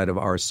outside of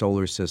our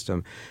solar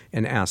system,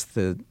 and ask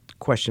the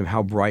question of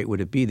how bright would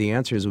it be, the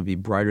answer is it would be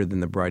brighter than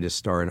the brightest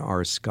star in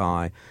our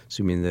sky,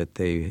 assuming that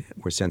they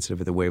were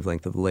sensitive at the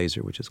wavelength of the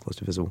laser, which is close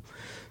to visible.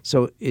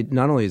 So it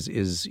not only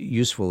is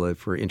useful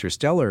for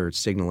interstellar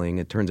signaling,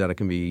 it turns out it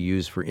can be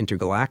used for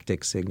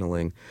intergalactic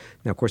signaling.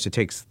 Now, of course, it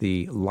takes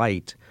the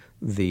light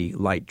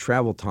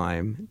travel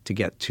time to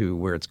get to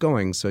where it's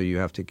going, so you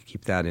have to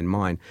keep that in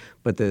mind.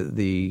 But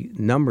the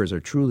numbers are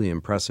truly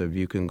impressive.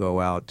 You can go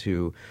out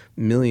to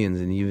millions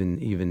and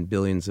even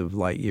billions of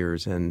light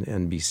years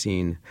and be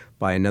seen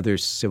by another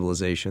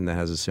civilization that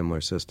has a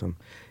similar system.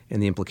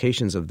 And the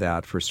implications of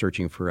that for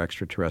searching for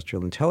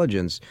extraterrestrial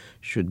intelligence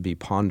should be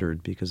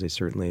pondered because they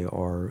certainly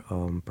are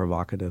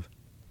provocative.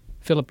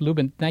 Philip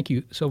Lubin, thank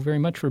you so very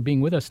much for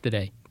being with us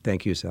today.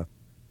 Thank you, Seth.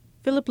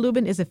 Philip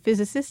Lubin is a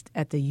physicist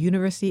at the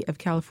University of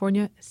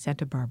California,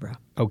 Santa Barbara.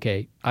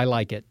 Okay, I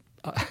like it.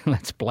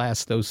 Let's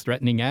blast those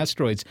threatening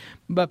asteroids.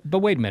 But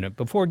wait a minute.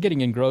 Before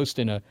getting engrossed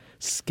in a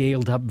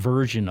scaled-up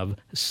version of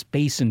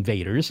Space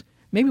Invaders,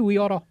 maybe we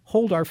ought to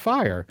hold our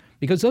fire,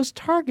 because those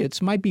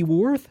targets might be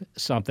worth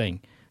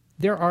something.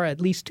 There are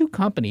at least 2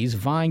 companies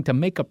vying to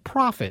make a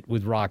profit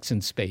with rocks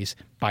in space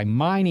by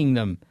mining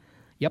them.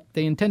 Yep,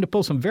 they intend to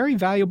pull some very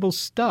valuable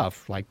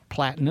stuff, like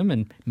platinum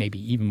and maybe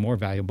even more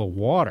valuable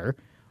water,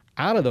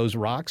 out of those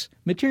rocks,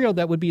 material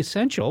that would be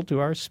essential to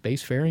our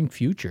spacefaring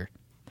future.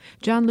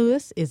 John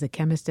Lewis is a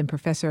chemist and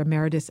professor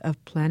emeritus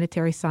of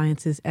planetary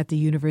sciences at the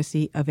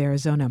University of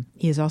Arizona.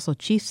 He is also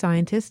chief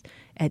scientist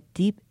at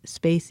Deep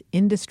Space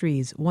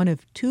Industries, one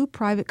of 2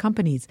 private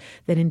companies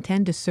that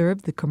intend to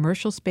serve the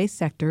commercial space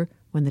sector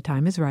when the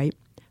time is right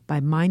by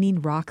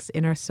mining rocks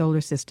in our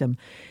solar system.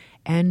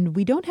 and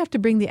we don't have to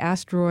bring the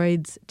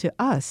asteroids to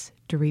us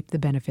to reap the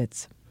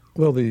benefits.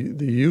 Well, the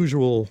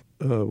usual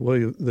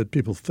way that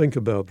people think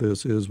about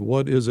this is,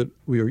 what is it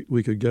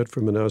we could get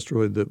from an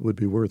asteroid that would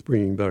be worth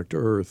bringing back to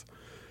Earth?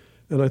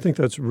 And I think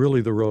that's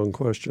really the wrong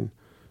question.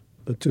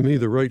 To me,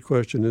 the right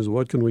question is,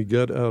 what can we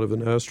get out of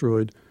an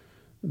asteroid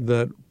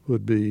that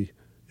would be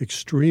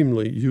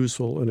extremely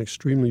useful and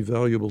extremely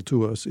valuable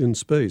to us in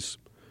space?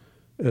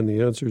 And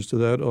the answers to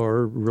that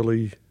are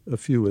really a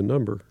few in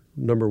number.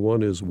 Number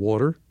one is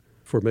water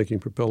for making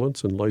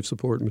propellants and life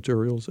support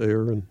materials,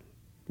 air and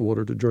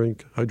water to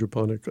drink,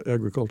 hydroponic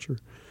agriculture,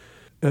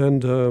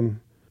 and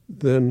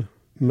then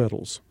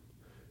metals.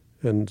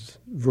 And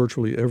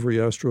virtually every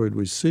asteroid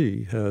we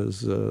see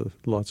has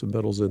lots of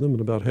metals in them,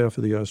 and about half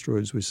of the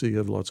asteroids we see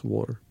have lots of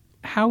water.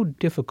 How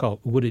difficult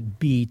would it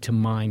be to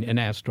mine an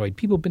asteroid?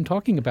 People have been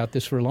talking about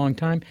this for a long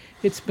time.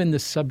 It's been the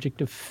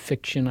subject of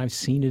fiction. I've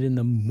seen it in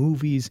the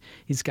movies.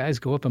 These guys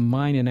go up and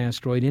mine an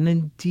asteroid, and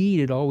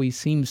indeed it always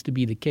seems to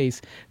be the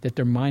case that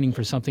they're mining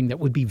for something that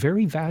would be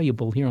very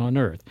valuable here on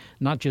Earth,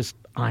 not just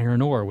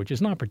iron ore, which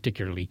is not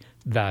particularly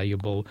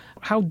valuable.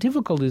 How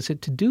difficult is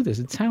it to do this?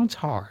 It sounds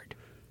hard.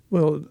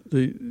 Well,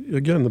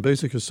 the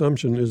basic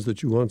assumption is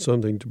that you want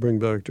something to bring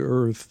back to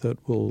Earth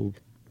that will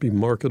be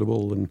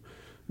marketable and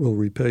will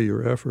repay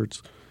your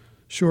efforts.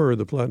 Sure,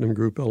 the platinum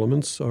group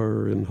elements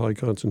are in high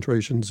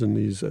concentrations in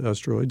these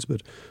asteroids,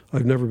 but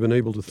I've never been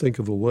able to think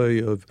of a way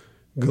of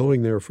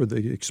going there for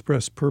the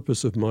express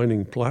purpose of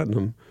mining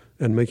platinum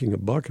and making a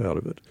buck out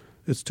of it.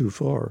 It's too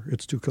far.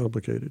 It's too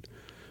complicated.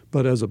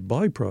 But as a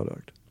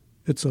byproduct,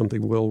 it's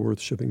something well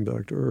worth shipping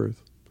back to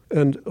Earth.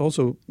 And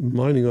also,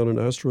 mining on an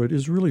asteroid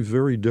is really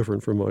very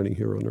different from mining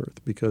here on Earth,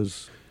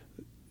 because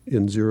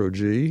in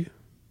zero-G,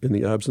 in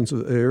the absence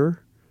of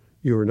air,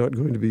 you are not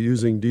going to be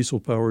using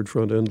diesel-powered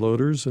front-end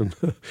loaders, and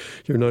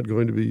you're not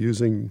going to be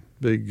using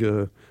big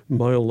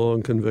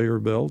mile-long conveyor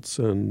belts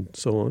and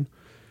so on.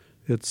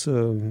 It's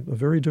a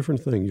very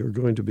different thing. You're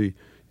going to be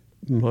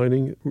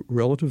mining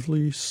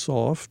relatively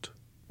soft,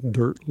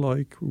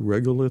 dirt-like,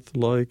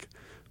 regolith-like,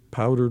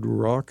 powdered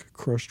rock,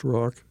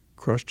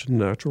 crushed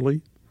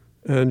naturally,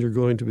 and you're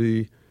going to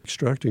be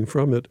extracting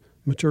from it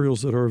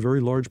materials that are a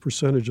very large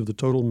percentage of the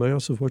total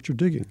mass of what you're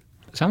digging.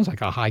 Sounds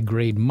like a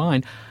high-grade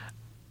mine.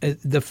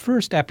 The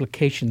first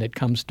application that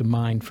comes to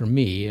mind for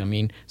me, I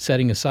mean,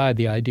 setting aside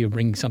the idea of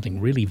bringing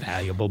something really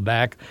valuable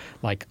back,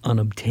 like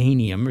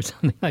unobtainium or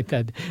something like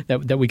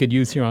that we could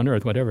use here on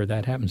Earth, whatever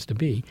that happens to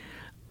be,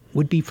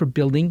 would be for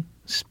building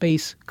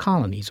space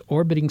colonies,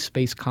 orbiting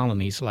space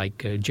colonies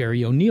like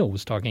Jerry O'Neill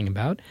was talking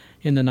about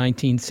in the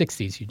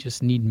 1960s. You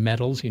just need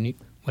metals, you need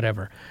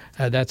whatever,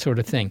 that sort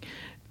of thing.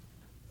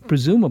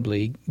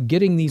 Presumably,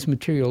 getting these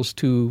materials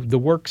to the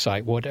work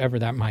site, whatever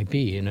that might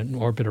be, in an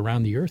orbit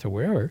around the Earth or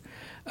wherever,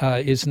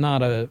 is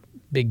not a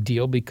big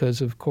deal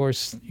because, of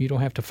course, you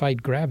don't have to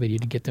fight gravity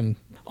to get them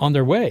on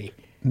their way.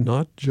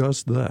 Not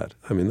just that.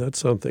 I mean, that's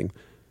something.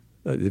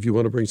 If you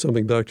want to bring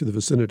something back to the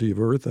vicinity of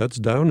Earth, that's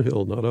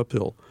downhill, not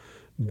uphill.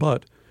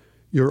 But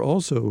you're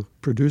also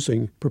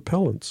producing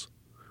propellants.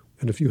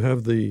 And if you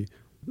have a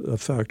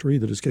factory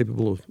that is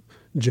capable of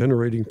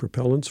generating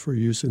propellants for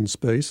use in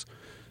space,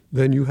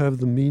 then you have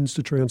the means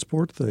to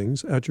transport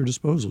things at your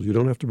disposal. You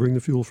don't have to bring the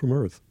fuel from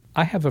Earth.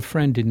 I have a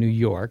friend in New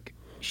York.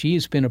 She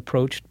has been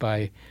approached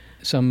by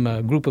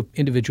some group of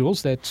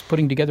individuals that's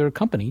putting together a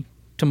company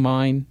to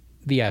mine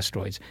the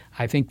asteroids.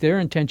 I think their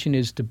intention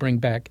is to bring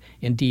back,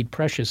 indeed,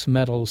 precious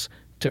metals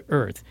to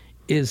Earth.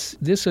 Is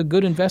this a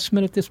good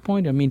investment at this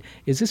point? I mean,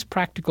 is this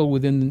practical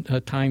within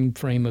a time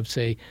frame of,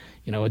 say,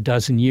 a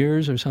dozen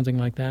years or something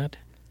like that?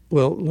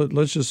 Well,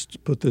 let's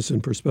just put this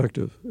in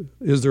perspective.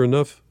 Is there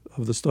enough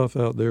of the stuff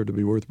out there to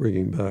be worth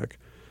bringing back?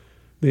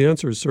 The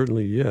answer is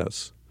certainly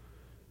yes.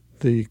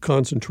 The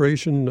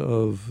concentration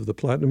of the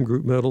platinum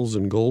group metals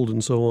and gold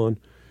and so on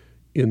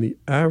in the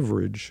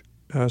average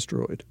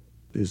asteroid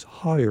is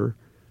higher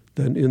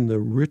than in the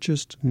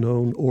richest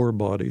known ore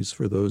bodies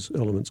for those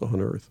elements on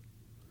Earth.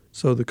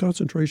 So the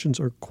concentrations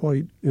are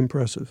quite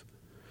impressive.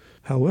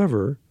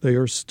 However, they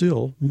are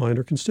still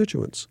minor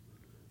constituents.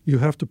 You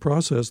have to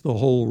process the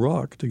whole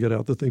rock to get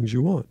out the things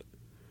you want.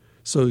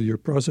 So your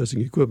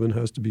processing equipment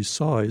has to be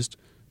sized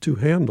to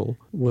handle,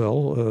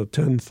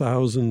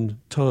 10,000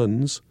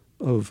 tons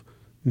of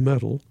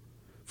metal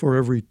for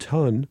every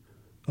ton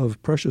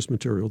of precious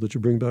material that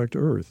you bring back to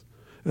Earth.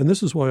 And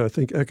this is why I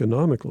think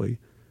economically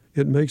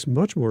it makes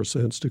much more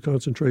sense to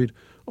concentrate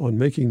on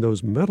making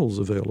those metals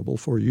available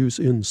for use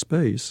in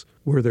space,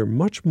 where they're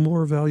much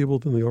more valuable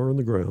than they are on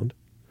the ground.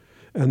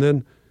 And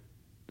then,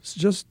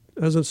 just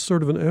as a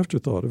sort of an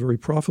afterthought, a very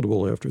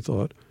profitable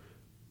afterthought,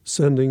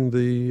 sending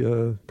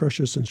the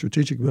precious and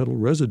strategic metal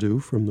residue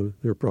from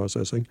their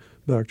processing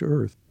back to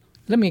Earth.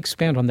 Let me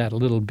expand on that a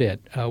little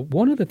bit.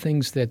 One of the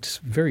things that's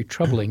very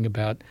troubling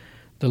about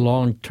the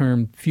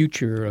long-term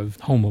future of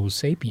Homo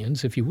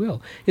sapiens, if you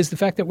will, is the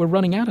fact that we're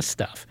running out of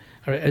stuff,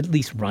 or at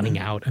least running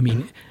out. I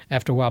mean,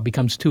 after a while, it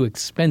becomes too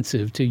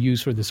expensive to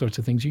use for the sorts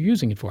of things you're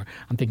using it for.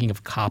 I'm thinking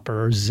of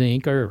copper or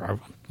zinc or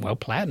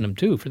platinum,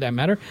 too, for that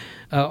matter.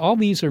 All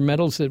these are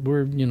metals that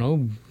we're,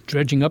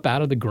 dredging up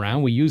out of the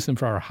ground. We use them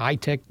for our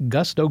high-tech,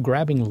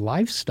 gusto-grabbing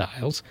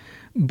lifestyles.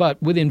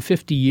 But within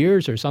 50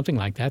 years or something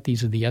like that,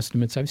 these are the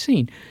estimates I've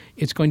seen,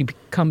 it's going to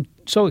become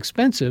so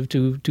expensive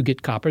to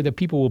get copper that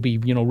people will be,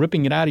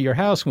 ripping it out of your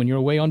house when you're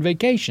away on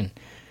vacation.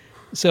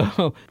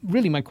 So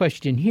really my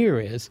question here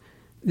is,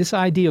 this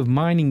idea of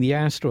mining the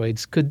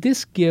asteroids, could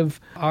this give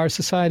our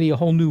society a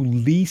whole new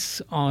lease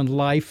on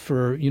life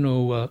for,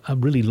 a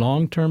really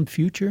long-term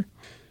future?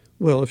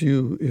 Well, if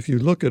you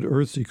look at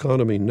Earth's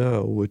economy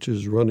now, which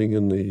is running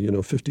in the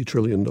 $50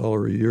 trillion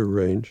a year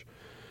range,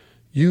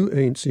 you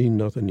ain't seen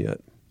nothing yet.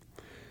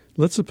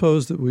 Let's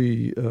suppose that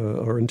we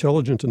are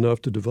intelligent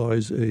enough to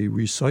devise a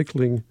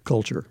recycling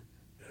culture.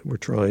 We're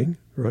trying,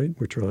 right?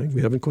 We're trying.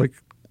 We haven't quite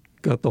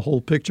got the whole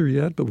picture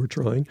yet, but we're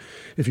trying.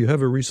 If you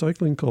have a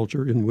recycling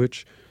culture in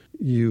which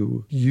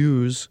you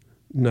use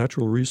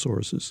natural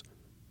resources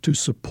to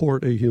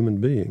support a human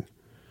being,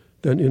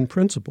 then in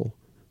principle,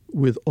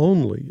 with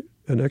only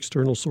an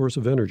external source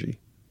of energy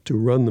to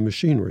run the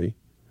machinery,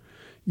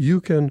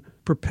 you can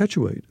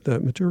perpetuate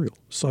that material,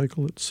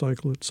 cycle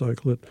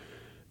it,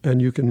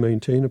 and you can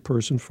maintain a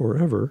person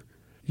forever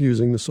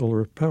using the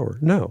solar power.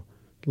 Now,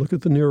 look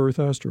at the near-Earth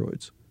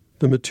asteroids.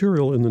 The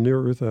material in the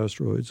near-Earth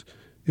asteroids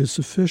is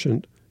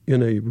sufficient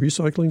in a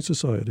recycling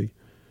society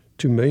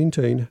to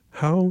maintain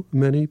how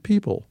many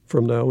people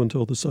from now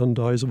until the sun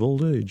dies of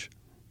old age?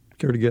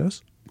 Care to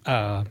guess?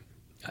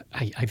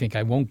 I think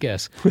I won't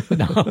guess. But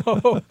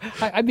no,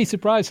 I'd be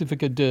surprised if it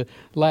could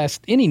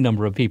last any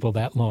number of people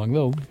that long,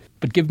 though.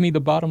 But give me the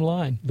bottom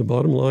line. The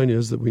bottom line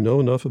is that we know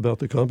enough about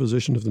the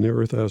composition of the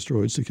near-Earth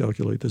asteroids to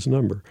calculate this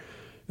number.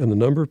 And the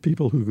number of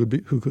people who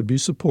could be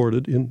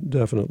supported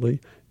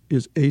indefinitely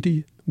is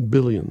 80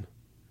 billion.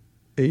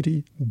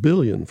 80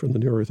 billion from the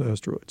near-Earth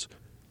asteroids.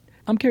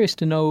 I'm curious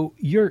to know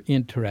your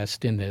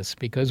interest in this,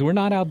 because we're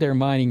not out there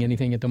mining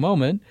anything at the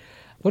moment.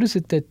 What is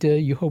it that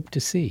you hope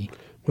to see?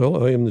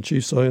 Well, I am the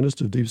chief scientist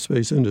of Deep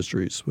Space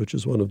Industries, which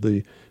is one of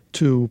the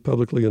two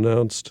publicly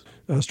announced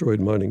asteroid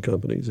mining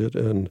companies, it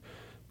and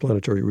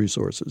Planetary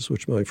Resources,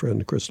 which my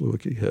friend Chris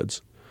Lewicki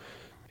heads.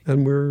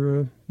 And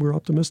we're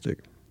optimistic.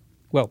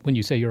 Well, when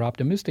you say you're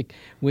optimistic,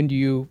 when do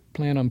you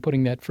plan on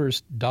putting that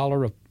first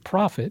dollar of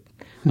profit,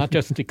 not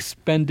just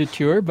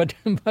expenditure, but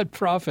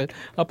profit,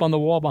 up on the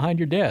wall behind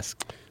your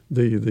desk?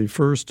 The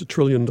first $1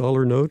 trillion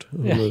note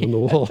on the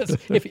wall.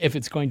 if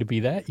it's going to be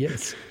that,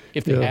 yes,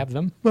 if they have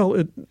them.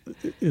 Well,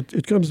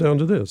 it comes down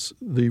to this.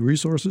 The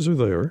resources are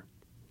there.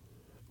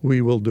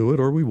 We will do it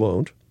or we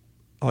won't.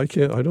 I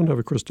don't have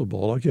a crystal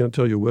ball. I can't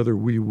tell you whether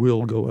we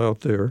will go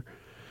out there.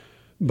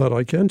 But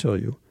I can tell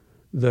you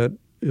that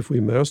if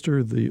we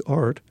master the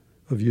art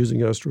of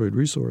using asteroid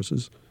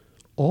resources,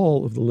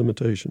 all of the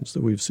limitations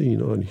that we've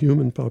seen on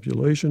human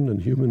population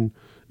and human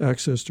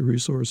access to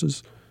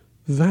resources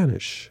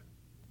vanish.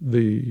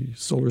 The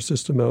solar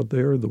system out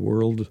there, the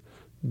world,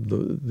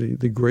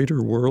 the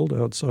greater world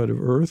outside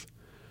of Earth,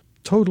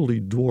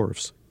 totally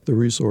dwarfs the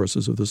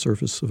resources of the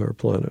surface of our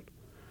planet.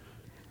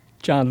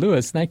 John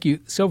Lewis, thank you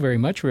so very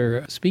much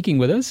for speaking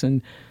with us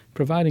and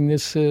providing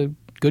this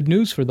good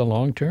news for the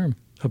long term.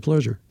 A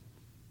pleasure.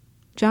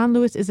 John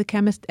Lewis is a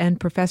chemist and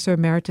professor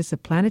emeritus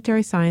of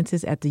planetary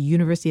sciences at the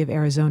University of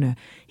Arizona.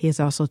 He is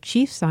also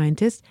chief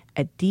scientist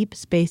at Deep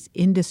Space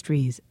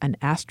Industries, an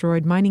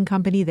asteroid mining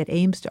company that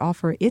aims to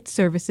offer its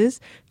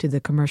services to the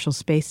commercial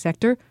space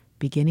sector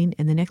beginning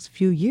in the next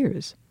few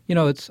years.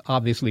 It's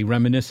obviously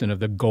reminiscent of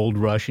the gold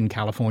rush in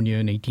California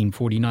in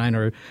 1849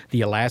 or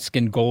the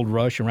Alaskan gold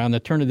rush around the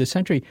turn of the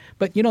century.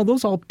 But,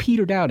 those all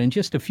petered out in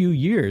just a few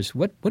years.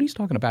 What he's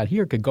talking about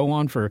here could go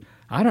on for,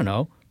 I don't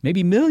know,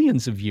 maybe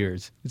millions of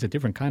years. It's a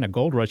different kind of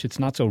gold rush. It's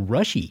not so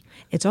rushy.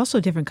 It's also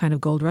a different kind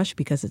of gold rush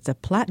because it's a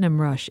platinum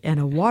rush and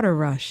a water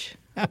rush.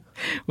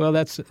 Well,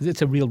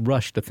 it's a real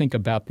rush to think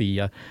about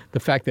the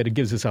fact that it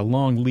gives us a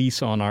long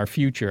lease on our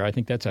future. I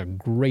think that's a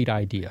great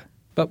idea.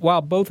 But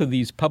while both of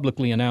these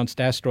publicly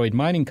announced asteroid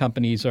mining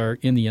companies are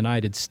in the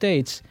United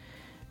States,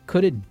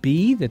 could it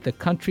be that the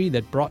country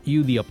that brought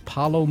you the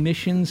Apollo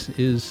missions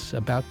is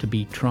about to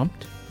be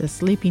trumped? The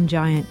sleeping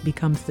giant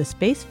becomes the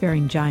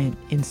spacefaring giant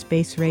in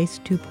Space Race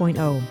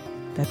 2.0.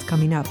 That's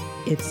coming up.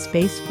 It's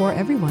Space for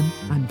Everyone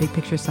on Big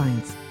Picture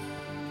Science.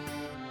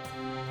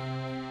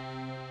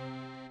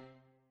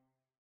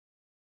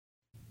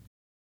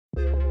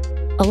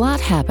 A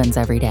lot happens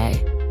every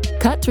day.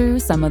 Cut through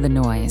some of the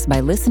noise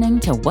by listening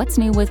to What's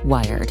New with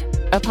Wired,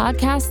 a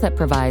podcast that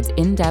provides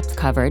in-depth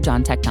coverage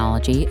on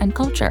technology and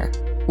culture.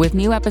 With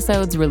new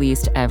episodes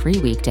released every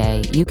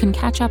weekday, you can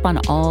catch up on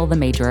all the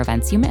major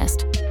events you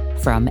missed.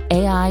 From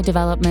AI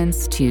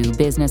developments to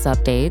business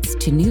updates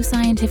to new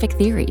scientific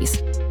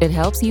theories, it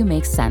helps you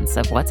make sense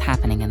of what's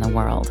happening in the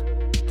world.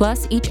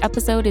 Plus, each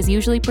episode is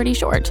usually pretty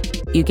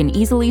short. You can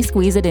easily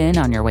squeeze it in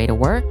on your way to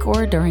work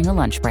or during a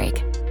lunch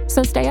break.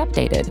 So stay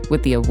updated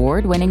with the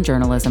award-winning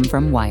journalism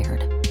from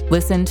Wired.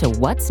 Listen to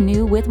What's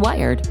New with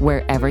Wired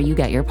wherever you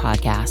get your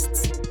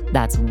podcasts.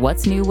 That's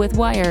What's New with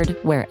Wired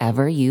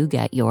wherever you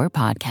get your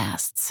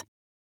podcasts.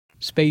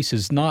 Space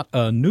is not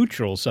a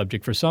neutral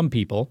subject for some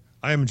people.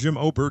 I am Jim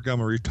Oberg. I'm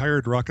a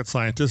retired rocket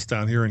scientist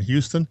down here in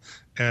Houston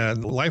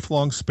and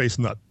lifelong space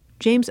nut.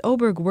 James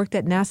Oberg worked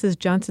at NASA's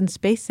Johnson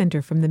Space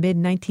Center from the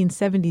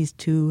mid-1970s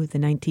to the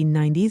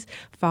 1990s,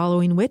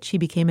 following which he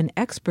became an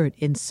expert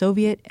in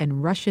Soviet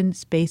and Russian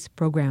space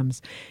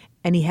programs.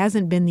 And he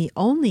hasn't been the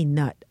only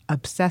nut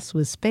obsessed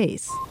with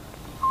space.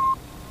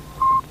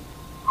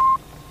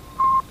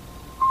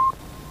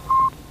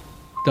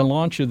 The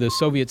launch of the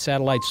Soviet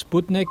satellite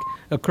Sputnik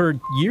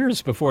occurred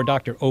years before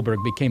Dr.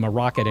 Oberg became a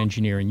rocket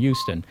engineer in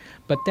Houston.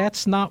 But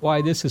that's not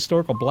why this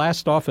historical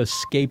blast-off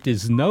escaped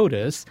his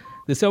notice.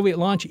 The Soviet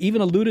launch even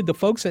eluded the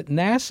folks at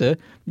NASA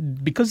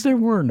because there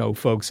were no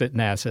folks at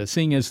NASA,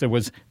 seeing as there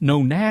was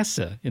no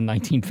NASA in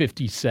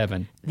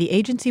 1957. The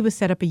agency was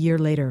set up a year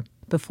later.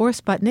 Before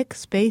Sputnik,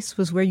 space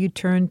was where you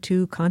turned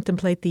to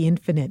contemplate the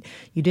infinite.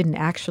 You didn't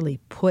actually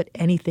put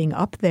anything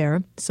up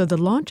there, so the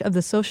launch of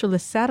the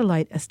socialist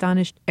satellite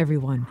astonished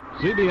everyone.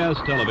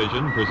 CBS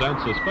Television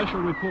presents a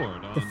special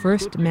report on the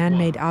first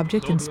man-made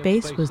object in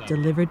space was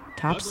delivered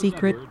top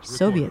secret,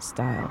 Soviet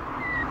style.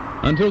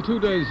 Until 2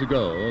 days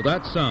ago,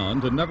 that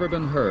sound had never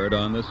been heard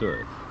on this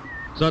earth.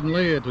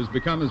 Suddenly, it has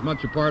become as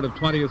much a part of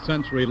 20th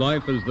century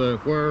life as the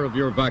whir of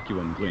your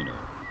vacuum cleaner.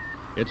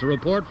 It's a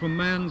report from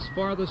man's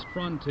farthest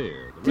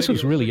frontier. This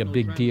was really a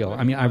big deal.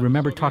 I mean, I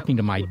remember talking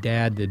to my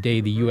dad the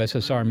day the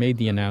USSR made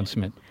the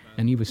announcement,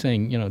 and he was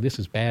saying, this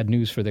is bad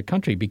news for the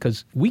country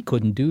because we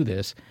couldn't do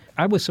this.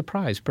 I was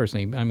surprised,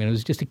 personally. I mean, I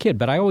was just a kid,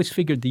 but I always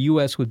figured the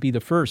U.S. would be the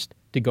first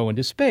to go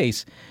into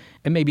space.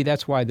 And maybe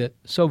that's why the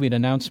Soviet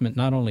announcement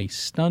not only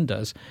stunned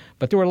us,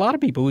 but there were a lot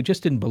of people who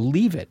just didn't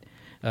believe it.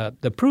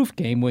 The proof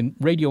came when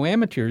radio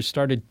amateurs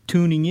started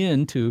tuning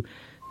in to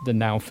the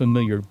now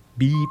familiar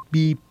beep,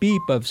 beep,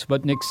 beep of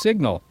Sputnik's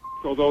signal.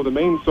 Although the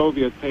main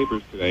Soviet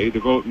papers today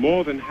devote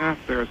more than half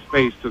their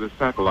space to the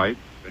satellite,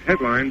 the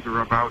headlines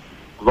are about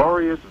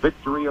glorious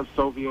victory of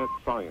Soviet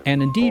science.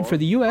 And indeed, for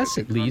the U.S.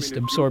 at least,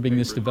 absorbing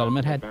this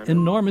development had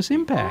enormous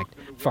impact,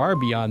 far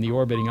beyond the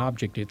orbiting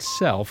object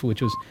itself,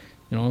 which was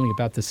only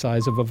about the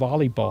size of a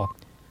volleyball.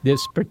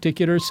 This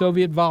particular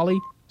Soviet volley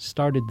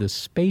started the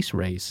space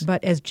race.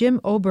 But as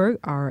Jim Oberg,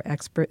 our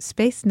expert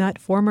space nut,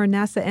 former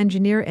NASA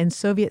engineer and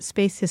Soviet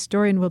space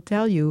historian will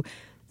tell you,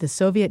 the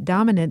Soviet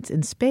dominance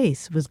in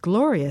space was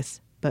glorious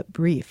but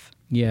brief.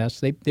 Yes,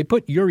 they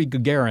put Yuri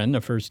Gagarin,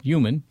 the first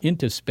human,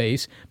 into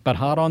space, but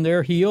hot on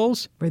their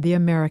heels were the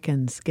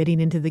Americans getting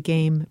into the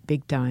game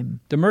big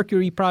time. The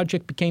Mercury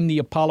project became the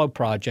Apollo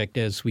project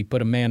as we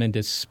put a man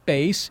into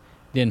space,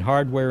 then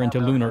hardware into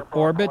lunar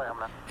orbit,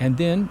 and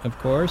then, of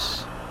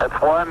course, it's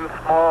one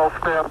small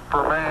step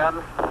for man,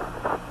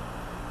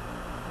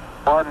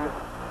 one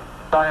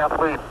giant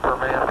leap for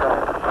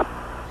mankind.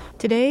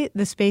 Today,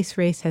 the space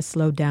race has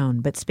slowed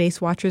down, but space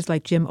watchers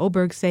like Jim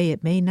Oberg say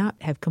it may not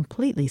have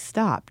completely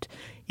stopped.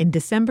 In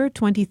December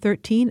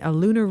 2013, a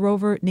lunar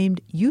rover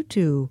named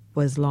U2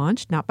 was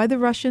launched, not by the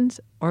Russians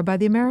or by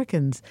the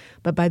Americans,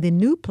 but by the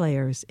new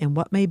players in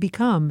what may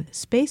become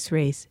Space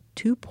Race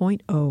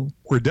 2.0.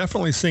 We're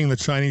definitely seeing the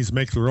Chinese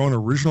make their own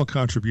original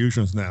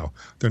contributions now.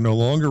 They're no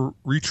longer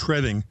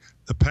retreading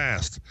the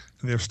past,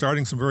 and they're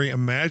starting some very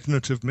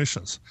imaginative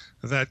missions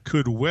that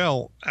could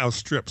well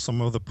outstrip some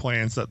of the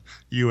plans that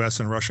the U.S.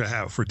 and Russia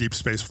have for deep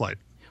space flight.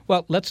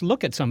 Well, let's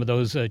look at some of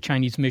those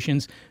Chinese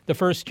missions. The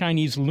first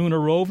Chinese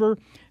lunar rover,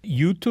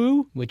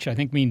 U2, which I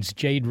think means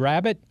Jade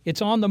Rabbit,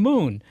 it's on the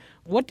moon.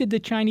 What did the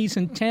Chinese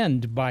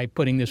intend by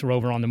putting this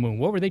rover on the moon?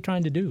 What were they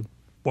trying to do?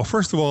 Well,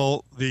 first of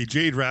all, the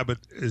Jade Rabbit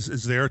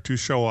is there to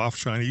show off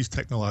Chinese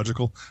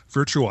technological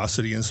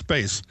virtuosity in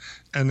space.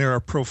 And there are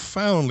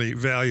profoundly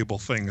valuable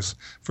things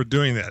for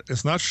doing that.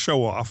 It's not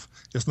show off.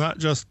 It's not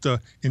just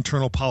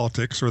internal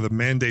politics or the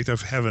mandate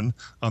of heaven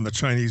on the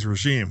Chinese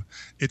regime.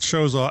 It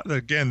shows,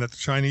 again, that the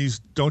Chinese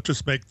don't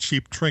just make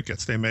cheap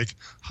trinkets. They make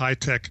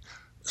high-tech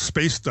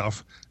space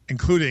stuff,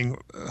 including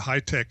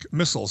high-tech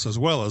missiles as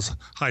well as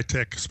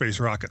high-tech space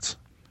rockets.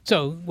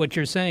 So what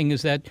you're saying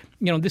is that,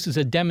 this is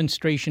a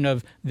demonstration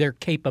of their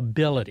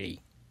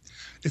capability.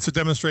 It's a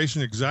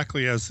demonstration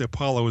exactly as the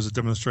Apollo is a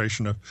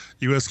demonstration of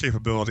U.S.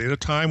 capability at a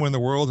time when the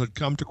world had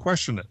come to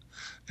question it.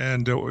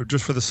 And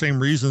just for the same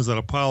reasons that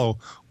Apollo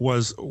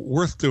was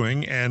worth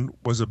doing and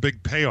was a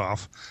big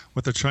payoff,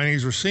 what the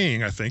Chinese were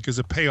seeing, I think, is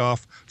a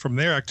payoff from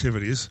their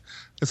activities.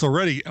 It's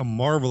already a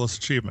marvelous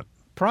achievement.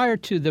 Prior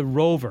to the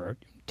rover,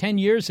 10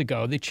 years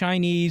ago, the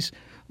Chinese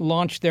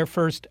launched their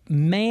first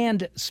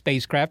manned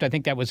spacecraft. I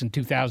think that was in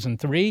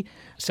 2003.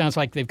 Sounds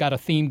like they've got a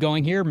theme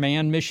going here,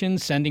 manned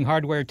missions, sending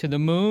hardware to the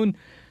moon.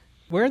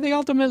 Where are they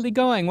ultimately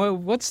going? Well,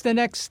 what's the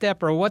next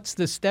step, or what's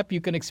the step you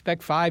can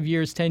expect 5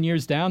 years, 10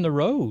 years down the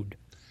road?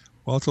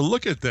 Well, to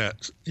look at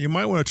that, you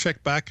might want to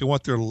check back on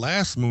what their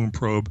last moon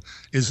probe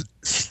is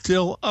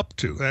still up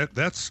to.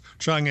 That's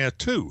Chang'e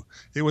 2.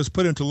 It was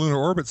put into lunar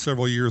orbit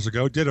several years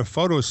ago, did a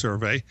photo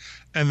survey,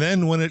 and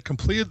then when it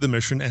completed the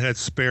mission and had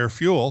spare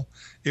fuel,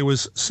 it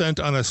was sent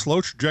on a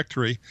slow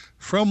trajectory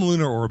from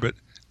lunar orbit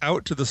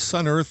out to the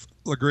Sun-Earth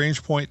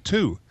Lagrange point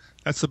 2.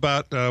 That's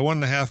about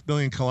 1.5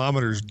 million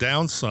kilometers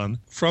down Sun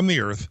from the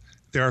Earth.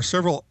 There are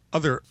several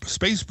other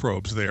space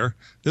probes there.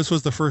 This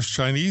was the first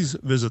Chinese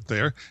visit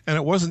there, and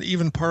it wasn't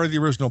even part of the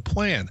original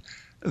plan.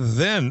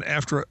 Then,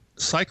 after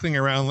cycling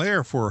around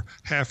there for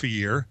half a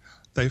year,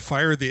 they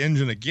fired the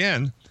engine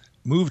again,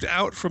 moved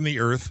out from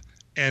the Earth,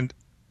 and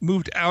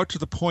moved out to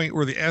the point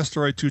where the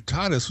asteroid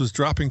Tutanus was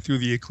dropping through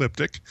the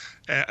ecliptic.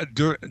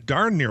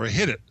 Darn near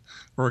hit it,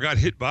 or got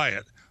hit by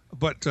it,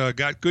 but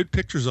got good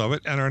pictures of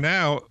it and are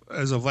now,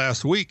 as of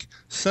last week,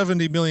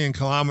 70 million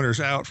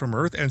kilometers out from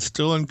Earth and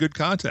still in good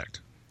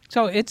contact.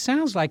 So it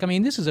sounds like,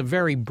 this is a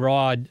very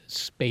broad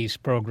space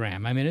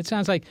program. It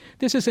sounds like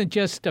this isn't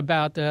just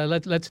about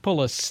let's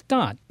pull a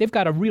stunt. They've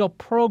got a real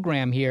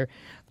program here.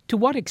 To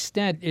what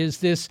extent is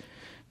this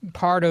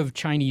part of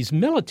Chinese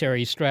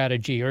military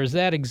strategy, or is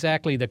that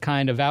exactly the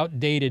kind of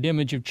outdated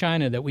image of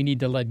China that we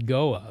need to let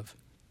go of?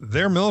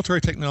 Their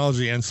military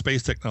technology and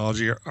space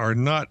technology are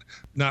not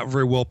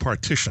very well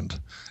partitioned,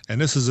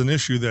 and this is an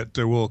issue that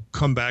will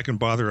come back and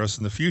bother us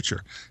in the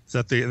future.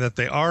 That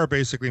they are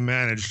basically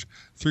managed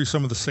through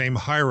some of the same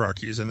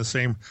hierarchies and the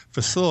same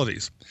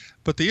facilities.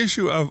 But the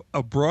issue of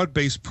a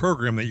broad-based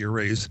program that you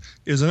raised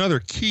is another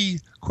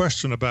key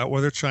question about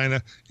whether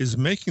China is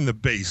making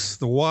the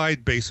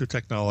wide base of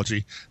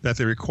technology that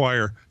they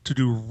require to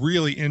do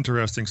really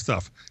interesting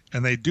stuff,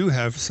 and they do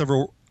have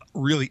several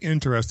really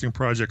interesting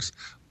projects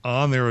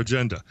on their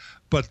agenda.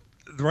 But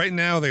right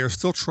now they are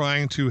still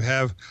trying to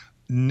have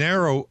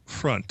narrow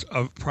front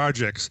of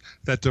projects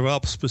that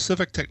develop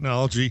specific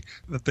technology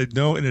that they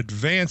know in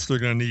advance they're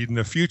going to need in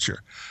the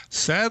future.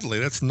 Sadly,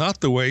 that's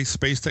not the way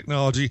space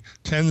technology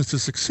tends to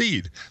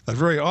succeed. That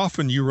very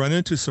often you run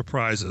into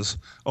surprises,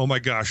 oh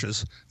my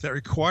goshes, that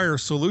require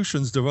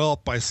solutions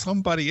developed by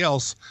somebody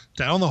else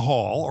down the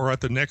hall or at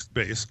the next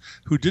base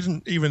who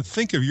didn't even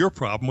think of your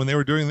problem when they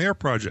were doing their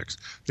projects.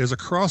 There's a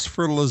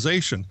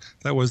cross-fertilization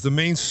that was the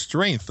main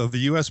strength of the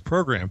U.S.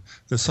 program,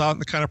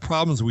 the kind of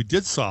problems we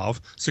did solve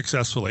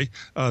successfully,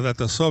 that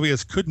the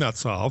Soviets could not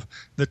solve,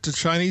 that the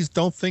Chinese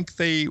don't think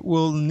they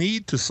will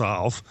need to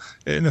solve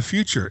in the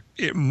future.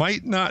 It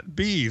might not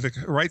be the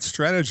right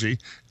strategy,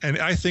 and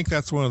I think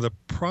that's one of the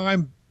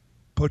prime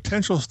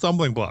potential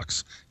stumbling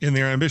blocks in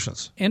their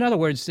ambitions. In other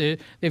words,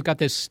 they've got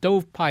this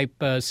stovepipe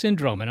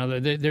syndrome.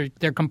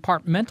 They're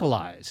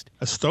compartmentalized.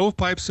 A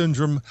stovepipe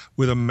syndrome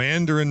with a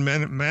Mandarin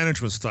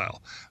management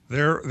style.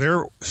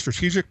 Their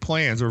strategic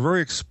plans are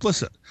very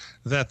explicit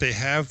that they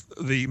have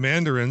the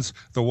Mandarins,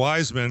 the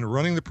wise men,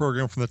 running the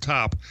program from the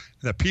top,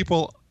 that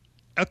people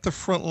at the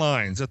front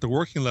lines, at the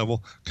working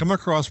level, come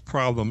across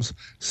problems,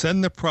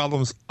 send the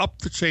problems up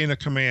the chain of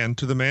command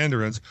to the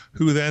Mandarins,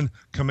 who then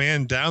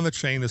command down the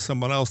chain to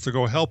someone else to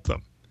go help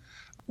them.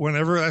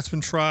 Whenever that's been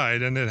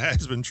tried, and it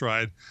has been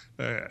tried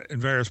in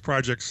various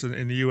projects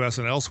in the U.S.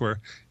 and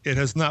elsewhere, it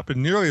has not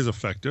been nearly as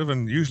effective,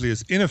 and usually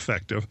is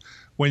ineffective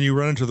when you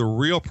run into the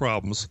real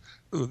problems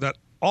that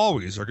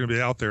always are going to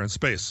be out there in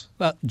space.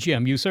 Well,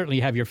 Jim, you certainly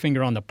have your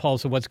finger on the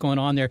pulse of what's going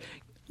on there.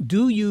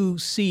 Do you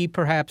see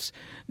perhaps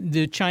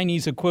the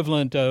Chinese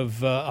equivalent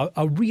of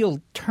a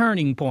real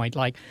turning point,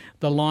 like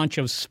the launch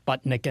of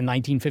Sputnik in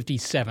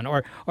 1957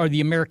 or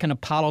the American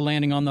Apollo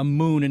landing on the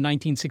moon in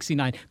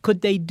 1969?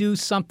 Could they do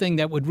something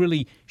that would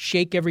really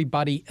shake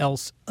everybody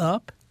else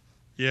up?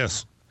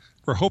 Yes,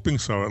 we're hoping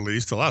so, at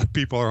least. A lot of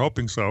people are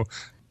hoping so,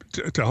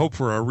 to hope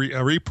for a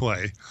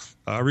replay,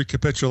 a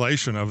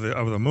recapitulation of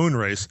the moon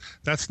race.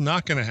 That's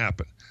not going to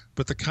happen.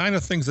 But the kind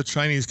of things the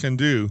Chinese can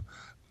do,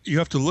 you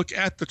have to look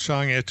at the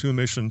Chang'e 2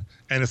 mission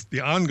and it's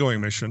the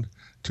ongoing mission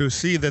to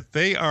see that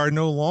they are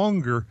no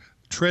longer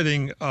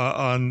treading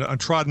on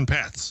trodden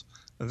paths.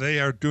 They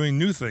are doing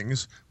new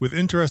things with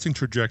interesting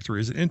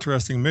trajectories and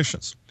interesting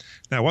missions.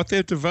 Now, what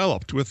they've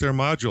developed with their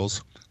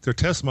modules, their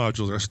test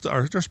modules,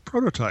 are just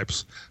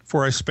prototypes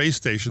for a space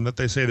station that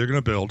they say they're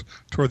going to build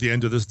toward the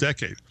end of this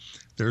decade.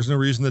 There's no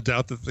reason to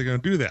doubt that they're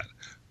going to do that.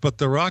 But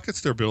the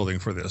rockets they're building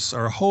for this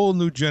are a whole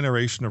new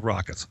generation of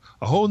rockets,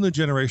 a whole new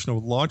generation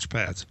of launch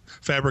pads,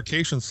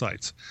 fabrication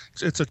sites.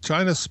 It's a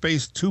China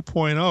Space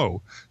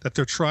 2.0 that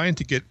they're trying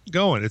to get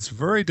going. It's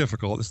very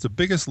difficult. It's the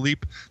biggest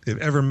leap they've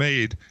ever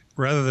made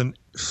rather than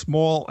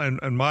small and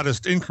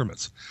modest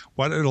increments.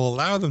 What it'll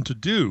allow them to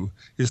do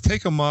is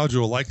take a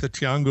module like the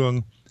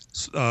Tiangong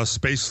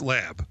Space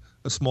Lab,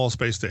 a small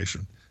space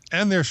station,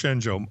 and their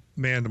Shenzhou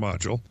manned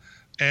module,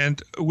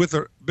 and with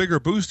the bigger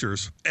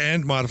boosters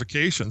and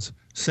modifications,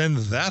 send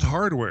that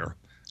hardware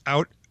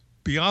out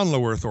beyond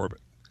low Earth orbit,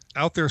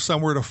 out there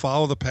somewhere to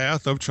follow the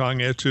path of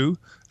Chang'e 2,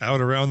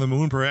 out around the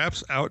moon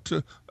perhaps, out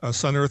to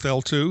Sun-Earth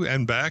L2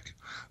 and back.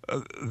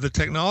 The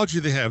technology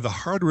they have, the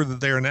hardware that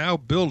they are now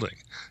building,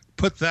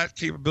 put that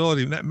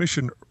capability, that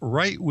mission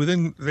right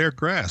within their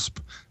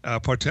grasp,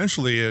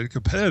 potentially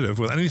competitive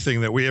with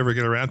anything that we ever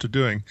get around to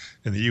doing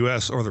in the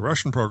U.S. or the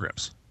Russian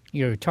programs.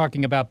 You're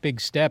talking about big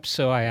steps,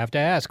 so I have to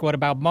ask, what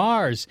about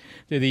Mars?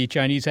 Do the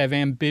Chinese have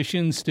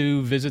ambitions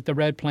to visit the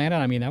red planet?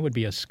 I mean, that would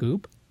be a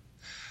scoop.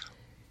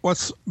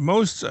 What's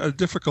most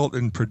difficult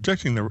in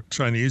predicting the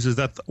Chinese is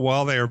that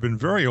while they have been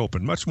very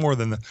open, much more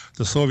than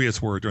the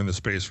Soviets were during the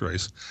space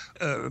race,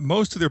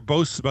 most of their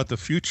boasts about the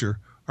future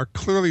are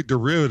clearly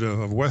derivative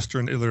of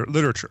Western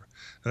literature.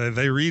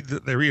 They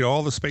read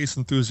all the space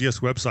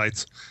enthusiast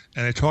websites,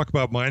 and they talk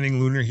about mining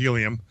lunar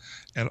helium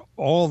and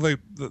all the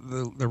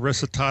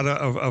recitata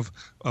of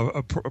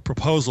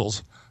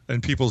proposals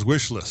and people's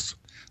wish lists.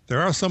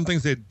 There are some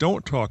things they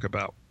don't talk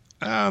about,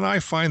 and I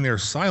find their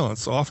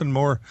silence often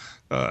more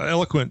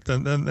eloquent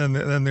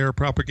than their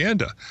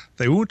propaganda.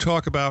 They won't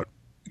talk about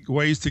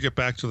ways to get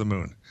back to the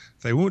moon.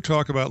 They won't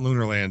talk about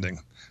lunar landing,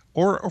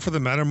 or for the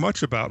matter,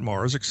 much about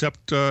Mars,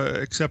 except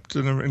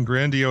in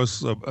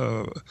grandiose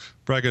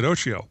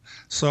braggadocio.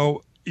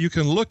 So you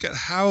can look at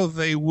how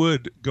they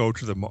would go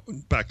to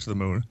back to the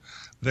moon.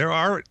 There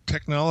are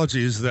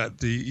technologies that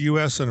the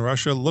U.S. and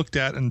Russia looked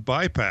at and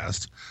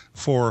bypassed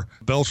for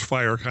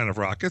Belchfire kind of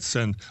rockets,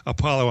 and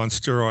Apollo on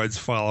steroids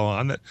follow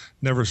on that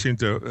never seem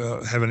to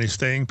have any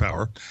staying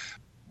power.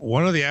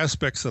 One of the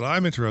aspects that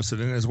I'm interested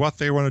in is what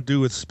they want to do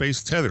with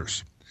space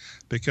tethers,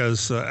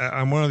 because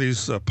I'm one of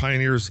these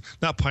pioneers,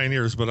 not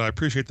pioneers, but I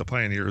appreciate the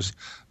pioneers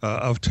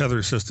of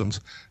tether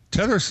systems.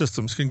 Tether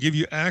systems can give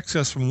you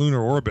access from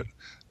lunar orbit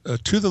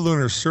to the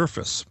lunar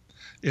surface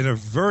in a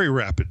very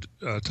rapid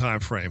time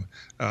frame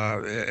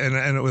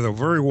and with a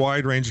very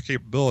wide range of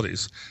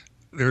capabilities.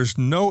 There's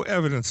no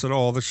evidence at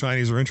all the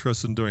Chinese are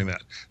interested in doing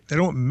that. They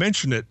don't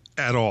mention it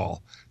at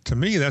all. To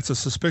me, that's a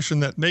suspicion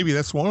that maybe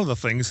that's one of the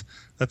things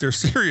that they're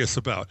serious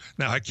about.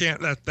 Now, I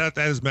can't. That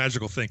is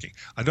magical thinking.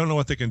 I don't know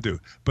what they can do,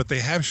 but they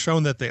have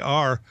shown that they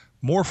are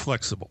more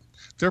flexible.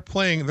 They're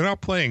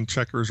not playing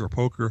checkers or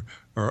poker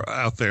or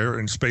out there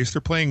in space.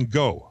 They're playing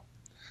Go.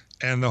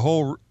 And the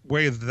whole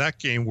way that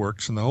game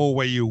works and the whole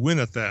way you win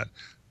at that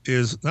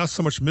is not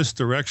so much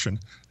misdirection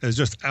as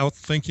just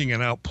outthinking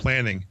and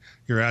outplanning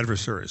your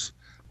adversaries.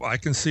 Well, I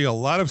can see a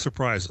lot of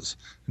surprises.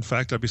 In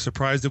fact, I'd be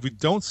surprised if we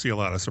don't see a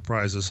lot of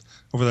surprises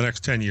over the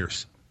next 10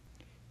 years.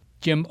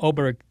 Jim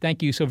Oberg,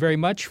 thank you so very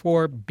much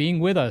for being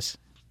with us.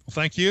 Well,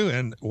 thank you,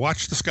 and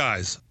watch the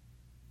skies.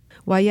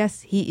 Why,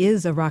 yes, he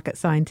is a rocket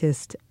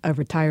scientist, a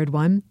retired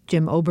one.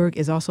 Jim Oberg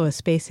is also a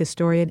space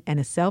historian and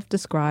a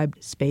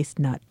self-described space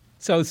nut.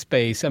 So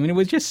space, I mean, it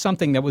was just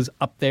something that was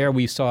up there.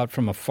 We saw it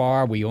from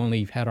afar. We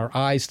only had our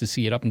eyes to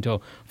see it up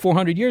until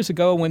 400 years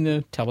ago when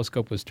the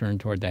telescope was turned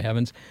toward the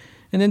heavens.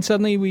 And then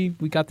suddenly we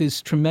got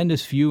this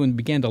tremendous view and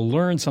began to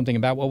learn something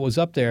about what was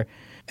up there.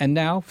 And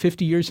now,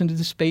 50 years into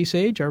the space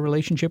age, our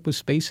relationship with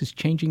space is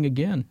changing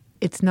again.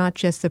 It's not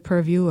just the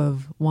purview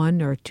of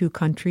one or two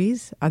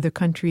countries. Other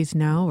countries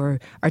now are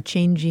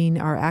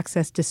changing our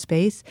access to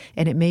space.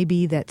 And it may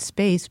be that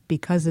space,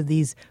 because of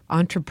these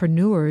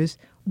entrepreneurs,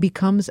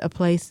 becomes a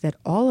place that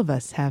all of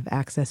us have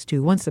access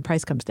to once the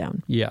price comes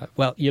down. Yeah.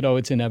 Well,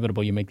 it's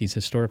inevitable. You make these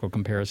historical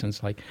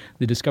comparisons like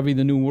the discovery of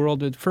the New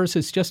World. At first,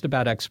 it's just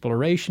about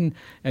exploration,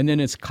 and then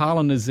it's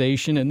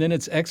colonization, and then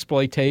it's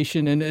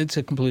exploitation, and it's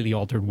a completely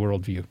altered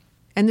worldview.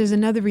 And there's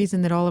another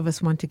reason that all of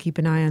us want to keep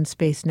an eye on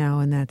space now,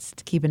 and that's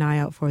to keep an eye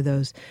out for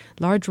those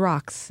large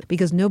rocks,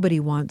 because nobody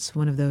wants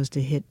one of those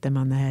to hit them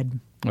on the head.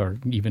 Or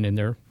even in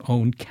their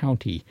own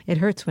county. It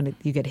hurts when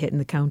you get hit in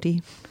the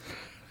county.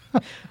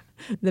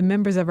 The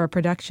members of our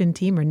production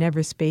team are never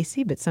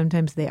spacey, but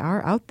sometimes they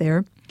are out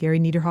there. Gary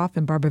Niederhoff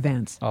and Barbara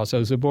Vance.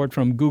 Also support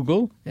from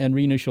Google and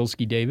Rena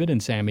Shulsky-David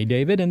and Sammy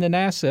David and the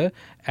NASA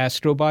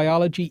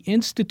Astrobiology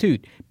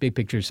Institute. Big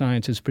Picture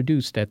Science is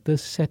produced at the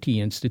SETI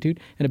Institute.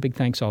 And a big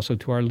thanks also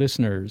to our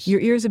listeners. Your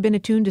ears have been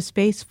attuned to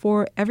space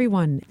for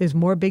everyone. There's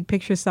more Big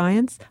Picture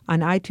Science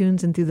on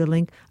iTunes and through the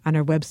link on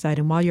our website.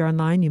 And while you're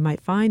online, you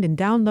might find and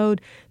download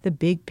the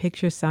Big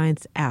Picture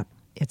Science app.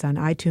 It's on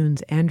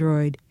iTunes,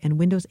 Android, and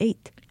Windows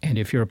 8. And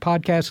if you're a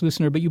podcast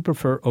listener, but you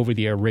prefer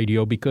over-the-air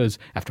radio because,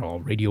 after all,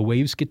 radio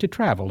waves get to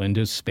travel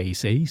into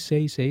space,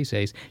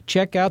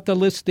 check out the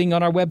listing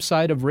on our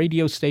website of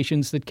radio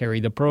stations that carry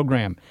the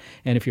program.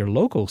 And if your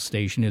local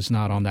station is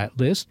not on that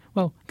list,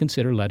 well,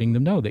 consider letting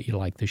them know that you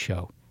like the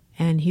show.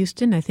 And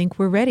Houston, I think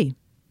we're ready.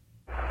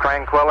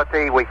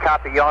 Tranquility, we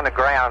copy you on the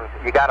ground.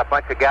 You got a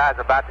bunch of guys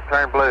about to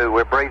turn blue.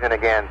 We're breathing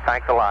again.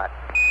 Thanks a lot.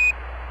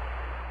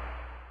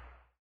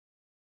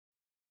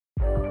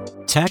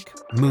 Tech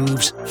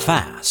moves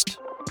fast,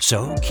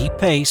 so keep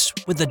pace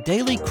with the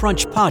Daily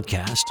Crunch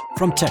podcast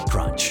from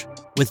TechCrunch.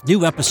 With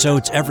new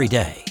episodes every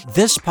day,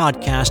 this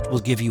podcast will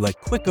give you a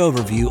quick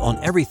overview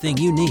on everything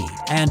you need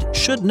and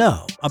should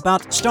know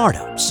about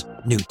startups,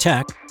 new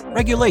tech,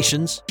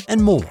 regulations,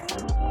 and more.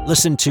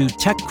 Listen to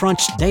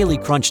TechCrunch Daily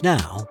Crunch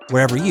now,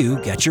 wherever you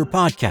get your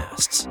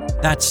podcasts.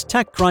 That's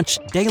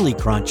TechCrunch Daily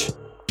Crunch,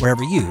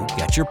 wherever you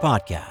get your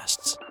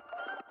podcasts.